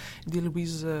I deal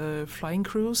with flying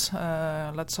crews.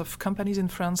 Lots of companies in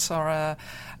France are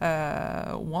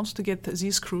want to get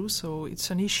these crews, so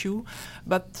it's an issue.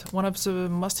 But one of the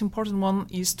most important one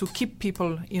is to keep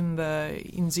people in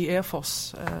the Air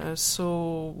Force.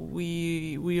 So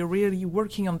we are really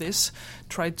working on this,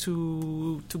 try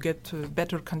to get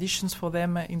better conditions for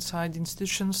them inside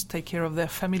institutions, take care of their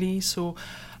family, so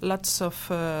lots of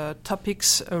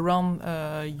topics around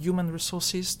human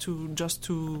resources to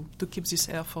keep this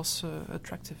Air Force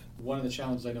attractive. One of the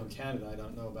challenges I know in Canada, I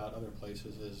don't know about other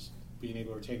places, is being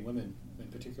able to retain women in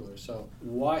particular. So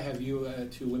why have you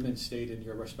two women stayed in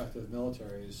your respective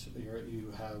militaries?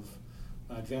 You have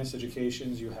advanced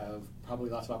educations, you have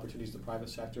probably lots of opportunities in the private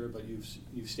sector, but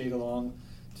you've stayed along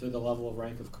to the level of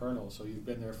rank of colonel, so you've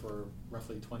been there for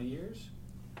roughly 20 years?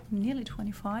 Nearly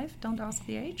 25. Don't ask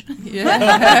the age.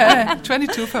 Yeah,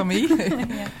 22 for me.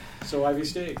 Yeah. So why have you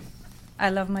stayed? I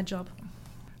love my job.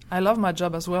 I love my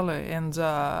job as well, and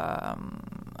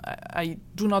I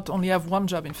do not only have one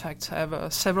job. In fact, I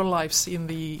have several lives in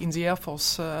the Air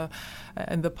Force.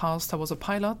 In the past, I was a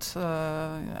pilot.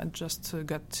 I just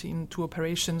got into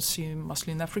operations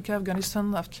mostly in Africa,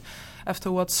 Afghanistan.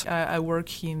 Afterwards, I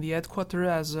work in the headquarters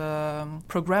as a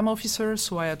program officer,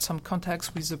 so I had some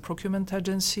contacts with the procurement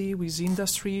agency, with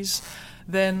industries.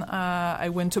 Then I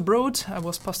went abroad. I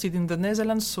was posted in the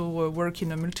Netherlands, so work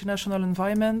in a multinational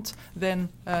environment. Then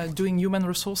doing human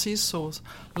resources, so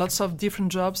lots of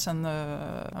different jobs,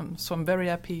 and so I'm very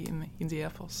happy in the Air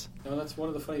Force. No, that's one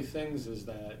of the funny things is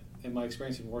that in my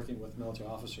experience in working with military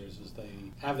officers is they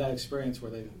have that experience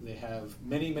where they have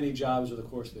many, many jobs over the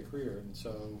course of their career. And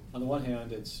so on the one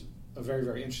hand, it's a very,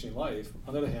 very interesting life.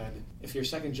 On the other hand, if your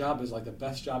second job is like the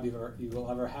best job you will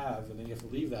ever have, and then you have to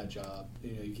leave that job,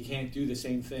 you can't do the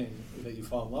same thing that you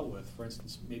fall in love with. For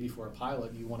instance, maybe for a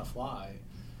pilot, you want to fly,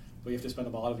 but you have to spend a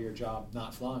lot of your job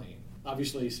not flying.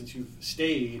 Obviously, since you've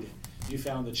stayed, you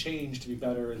found the change to be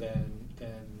better than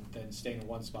staying in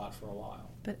one spot for a while.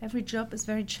 But every job is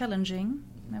very challenging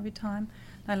every time.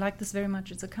 I like this very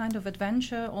much. It's a kind of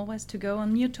adventure, always to go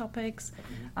on new topics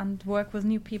and work with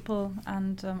new people.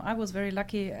 And I was very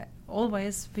lucky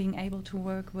always being able to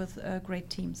work with great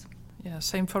teams. Yeah,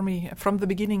 same for me. From the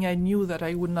beginning, I knew that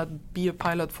I would not be a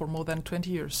pilot for more than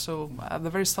 20 years. So at the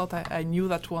very start, I knew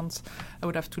that once I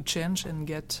would have to change and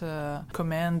get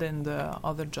command and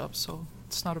other jobs. So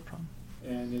it's not a problem.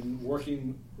 And in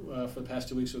working for the past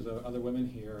 2 weeks with the other women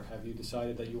here, have you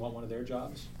decided that you want one of their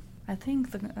jobs? I think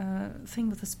the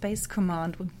thing with the Space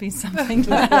Command would be something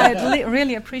that I'd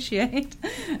really appreciate,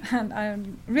 and I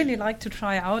really like to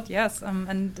try out, yes,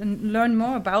 and learn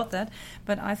more about that.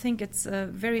 But I think it's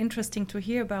very interesting to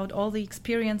hear about all the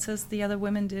experiences the other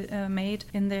women made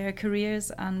in their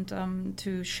careers, and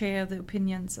to share the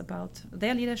opinions about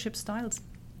their leadership styles.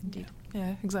 Indeed.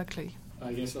 Yeah, exactly.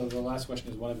 I guess the last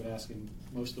question is what I've been asking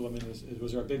most of the women is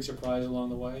was there a big surprise along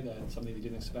the way, that something you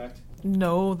didn't expect?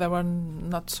 No, there were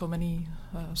not so many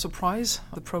surprises.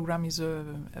 The program is a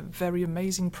very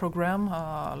amazing program,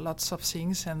 lots of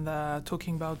things, and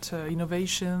talking about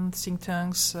innovation, think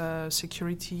tanks,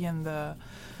 security, and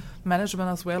management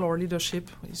as well, or leadership.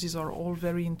 These are all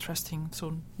very interesting.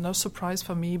 So no surprise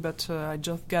for me, but I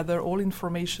just gather all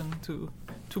information to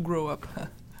grow up.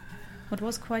 What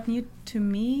was quite new to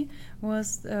me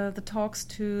was the talks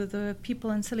to the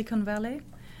people in Silicon Valley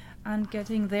and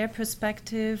getting their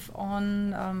perspective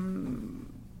on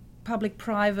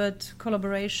public-private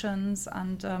collaborations,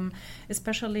 and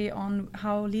especially on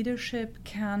how leadership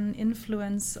can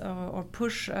influence or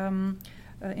push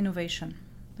innovation.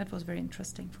 That was very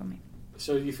interesting for me.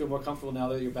 So you feel more comfortable now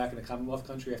that you're back in a Commonwealth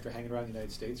country after hanging around the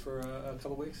United States for a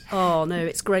couple of weeks? Oh no,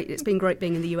 it's great. It's been great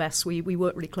being in the US. We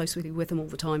work really closely with them all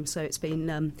the time, so it's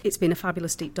been a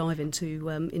fabulous deep dive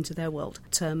into their world.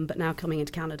 But now coming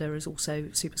into Canada is also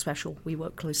super special. We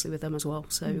work closely with them as well.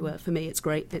 So for me, it's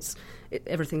great.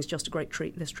 Everything's just a great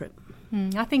treat this trip.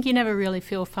 I think you never really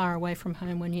feel far away from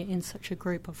home when you're in such a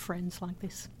group of friends like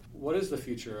this. What is the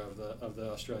future of the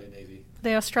Australian Navy?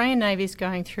 The Australian Navy is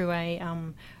going through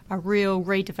a real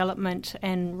redevelopment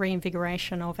and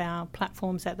reinvigoration of our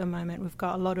platforms at the moment. We've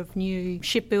got a lot of new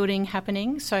shipbuilding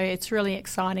happening, so it's really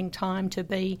exciting time to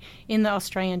be in the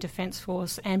Australian Defence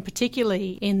Force, and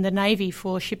particularly in the Navy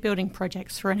for shipbuilding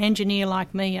projects. For an engineer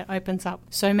like me, it opens up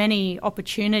so many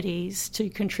opportunities to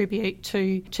contribute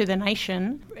to the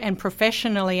nation, and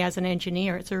professionally as an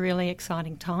engineer, it's a really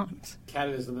exciting time.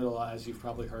 Canada's in the middle, as you've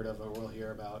probably heard of, or will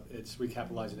hear about, it's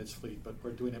recapitalizing its fleet, but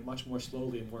we're doing it much more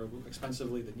slowly and more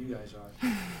expensively than you guys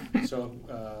are. So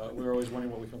we're always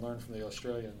wondering what we can learn from the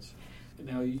Australians.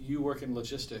 Now, you work in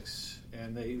logistics,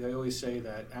 and they always say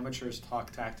that amateurs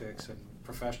talk tactics and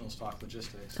professionals talk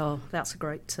logistics. Oh, that's a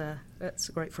great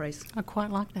phrase. I quite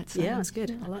like that saying. Yeah, that's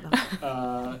good. I like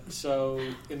that. So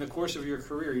in the course of your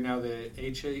career, you're now the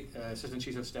Assistant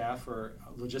Chief of Staff for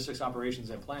Logistics Operations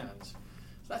and Plans.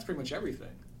 So that's pretty much everything.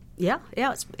 Yeah.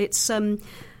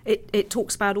 It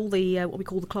talks about all the what we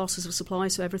call the classes of supply,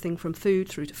 so everything from food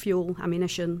through to fuel,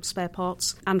 ammunition, spare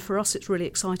parts. And for us, it's really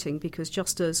exciting because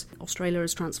just as Australia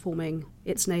is transforming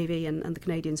its Navy and the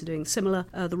Canadians are doing similar,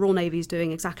 the Royal Navy is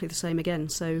doing exactly the same again.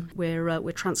 So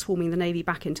we're transforming the Navy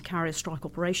back into carrier strike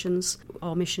operations.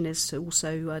 Our mission is to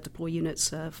also deploy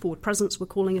units, forward presence, we're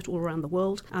calling it, all around the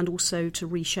world, and also to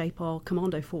reshape our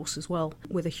commando force as well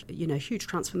with a huge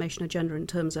transformation agenda in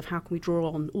terms of how can we draw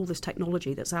on all this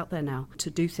technology that's out there now to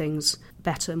do things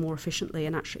better, more efficiently,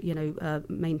 and actually,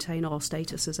 maintain our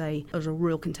status as a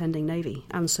real contending Navy.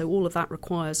 And so all of that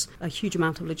requires a huge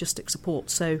amount of logistic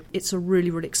support. So it's a really,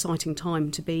 really exciting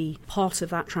time to be part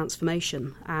of that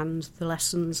transformation, and the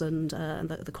lessons and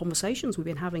the conversations we've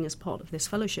been having as part of this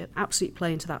fellowship absolutely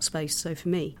play into that space. So for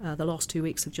me, the last 2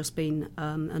 weeks have just been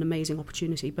an amazing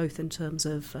opportunity, both in terms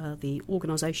of the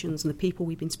organisations and the people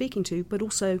we've been speaking to, but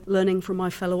also learning from my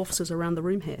fellow officers around the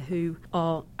room here who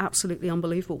are absolutely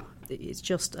unbelievable. It's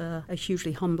just a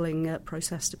hugely humbling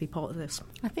process to be part of this.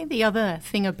 I think the other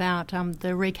thing about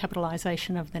the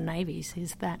recapitalisation of the navies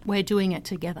is that we're doing it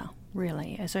together,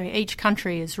 really. So each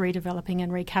country is redeveloping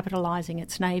and recapitalising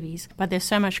its navies, but there's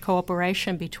so much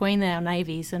cooperation between our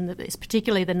navies, and it's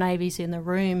particularly the navies in the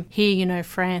room here,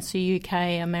 France, the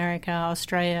UK, America,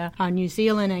 Australia, New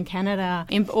Zealand and Canada,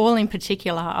 all in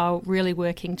particular, are really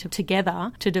working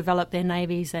together to develop their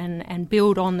navies and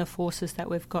build on the forces that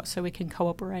we've got so we can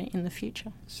cooperate in the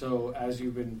future. So as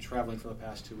you've been travelling for the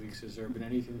past 2 weeks, has there been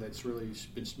anything that's really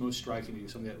been most striking to you,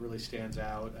 something that really stands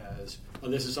out as,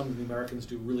 this is something the Americans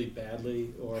do really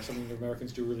badly, or something the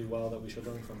Americans do really well that we should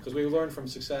learn from? Because we learn from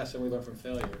success and we learn from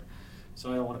failure.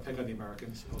 So I don't want to pick on the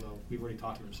Americans, although we've already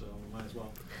talked to them, so we might as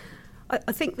well.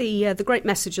 I think the great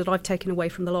message that I've taken away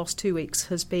from the last 2 weeks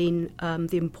has been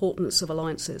the importance of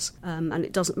alliances. And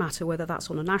it doesn't matter whether that's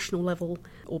on a national level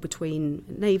or between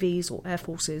navies or air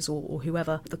forces or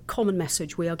whoever. The common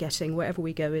message we are getting wherever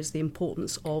we go is the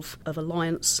importance of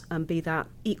alliance, and be that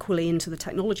equally into the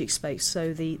technology space.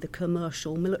 So the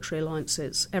commercial, military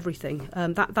alliances, everything.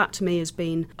 That to me has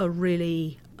been a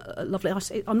really lovely.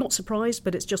 I'm not surprised,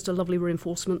 but it's just a lovely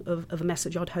reinforcement of a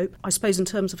message, I'd hope. I suppose in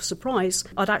terms of surprise,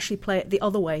 I'd actually play it the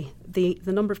other way. The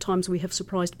number of times we have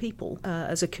surprised people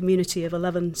as a community of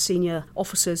 11 senior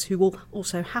officers who will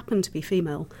also happen to be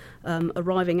female,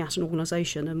 arriving at an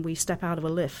organisation, and we step out of a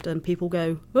lift and people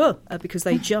go, oh, because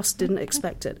they just didn't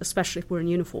expect it, especially if we're in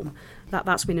uniform.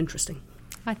 That's been interesting.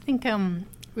 I think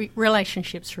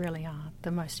relationships really are the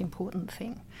most important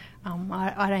thing.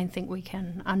 I don't think we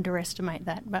can underestimate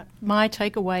that. But my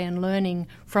takeaway and learning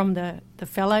from the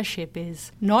fellowship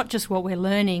is not just what we're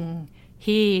learning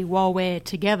here while we're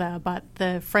together, but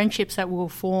the friendships that we'll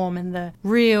form and the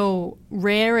real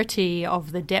rarity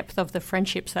of the depth of the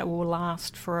friendships that will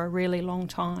last for a really long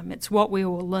time. It's what we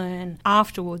will learn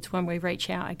afterwards when we reach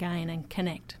out again and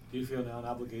connect. Do you feel now an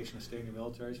obligation to stay in your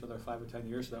military for another 5 or 10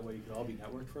 years so that way you can all be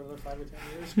networked for another 5 or 10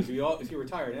 years? Because if you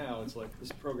retire now, it's like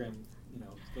this program,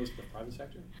 goes to the private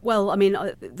sector? Well, I mean,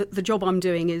 the job I'm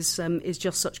doing is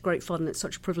just such great fun and it's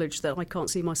such a privilege that I can't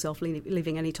see myself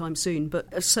leaving anytime soon.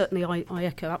 But certainly I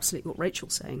echo absolutely what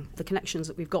Rachel's saying. The connections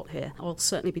that we've got here, I'll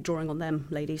certainly be drawing on them,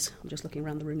 ladies. I'm just looking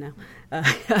around the room now.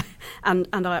 And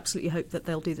I absolutely hope that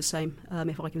they'll do the same.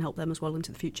 If I can help them as well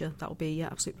into the future, that will be an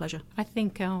absolute pleasure. I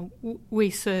think we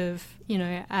serve,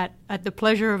 at the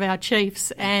pleasure of our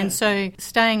chiefs, and so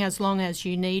staying as long as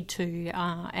you need to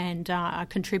and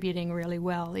contributing really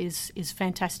well is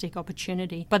fantastic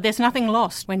opportunity. But there's nothing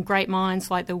lost when great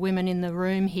minds like the women in the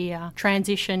room here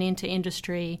transition into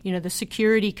industry. The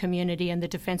security community and the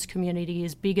defence community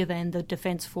is bigger than the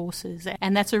defence forces,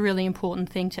 and that's a really important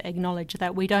thing to acknowledge,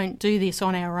 that we don't do this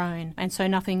on our own, and so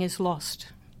nothing is lost.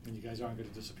 And you guys aren't going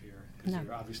to disappear, because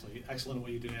you're obviously excellent at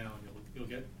what you do now, and you'll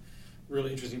get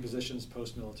really interesting positions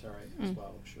post-military as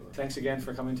well, I'm sure. Thanks again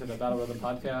for coming to the Battle Rhythm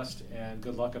podcast, and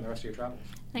good luck on the rest of your travels.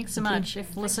 Thanks so much.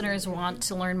 If listeners want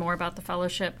to learn more about the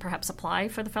fellowship, perhaps apply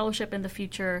for the fellowship in the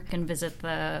future, you can visit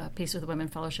the Peace with the Women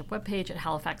Fellowship webpage at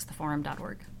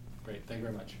halifaxtheforum.org. Great. Thank you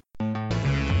very much.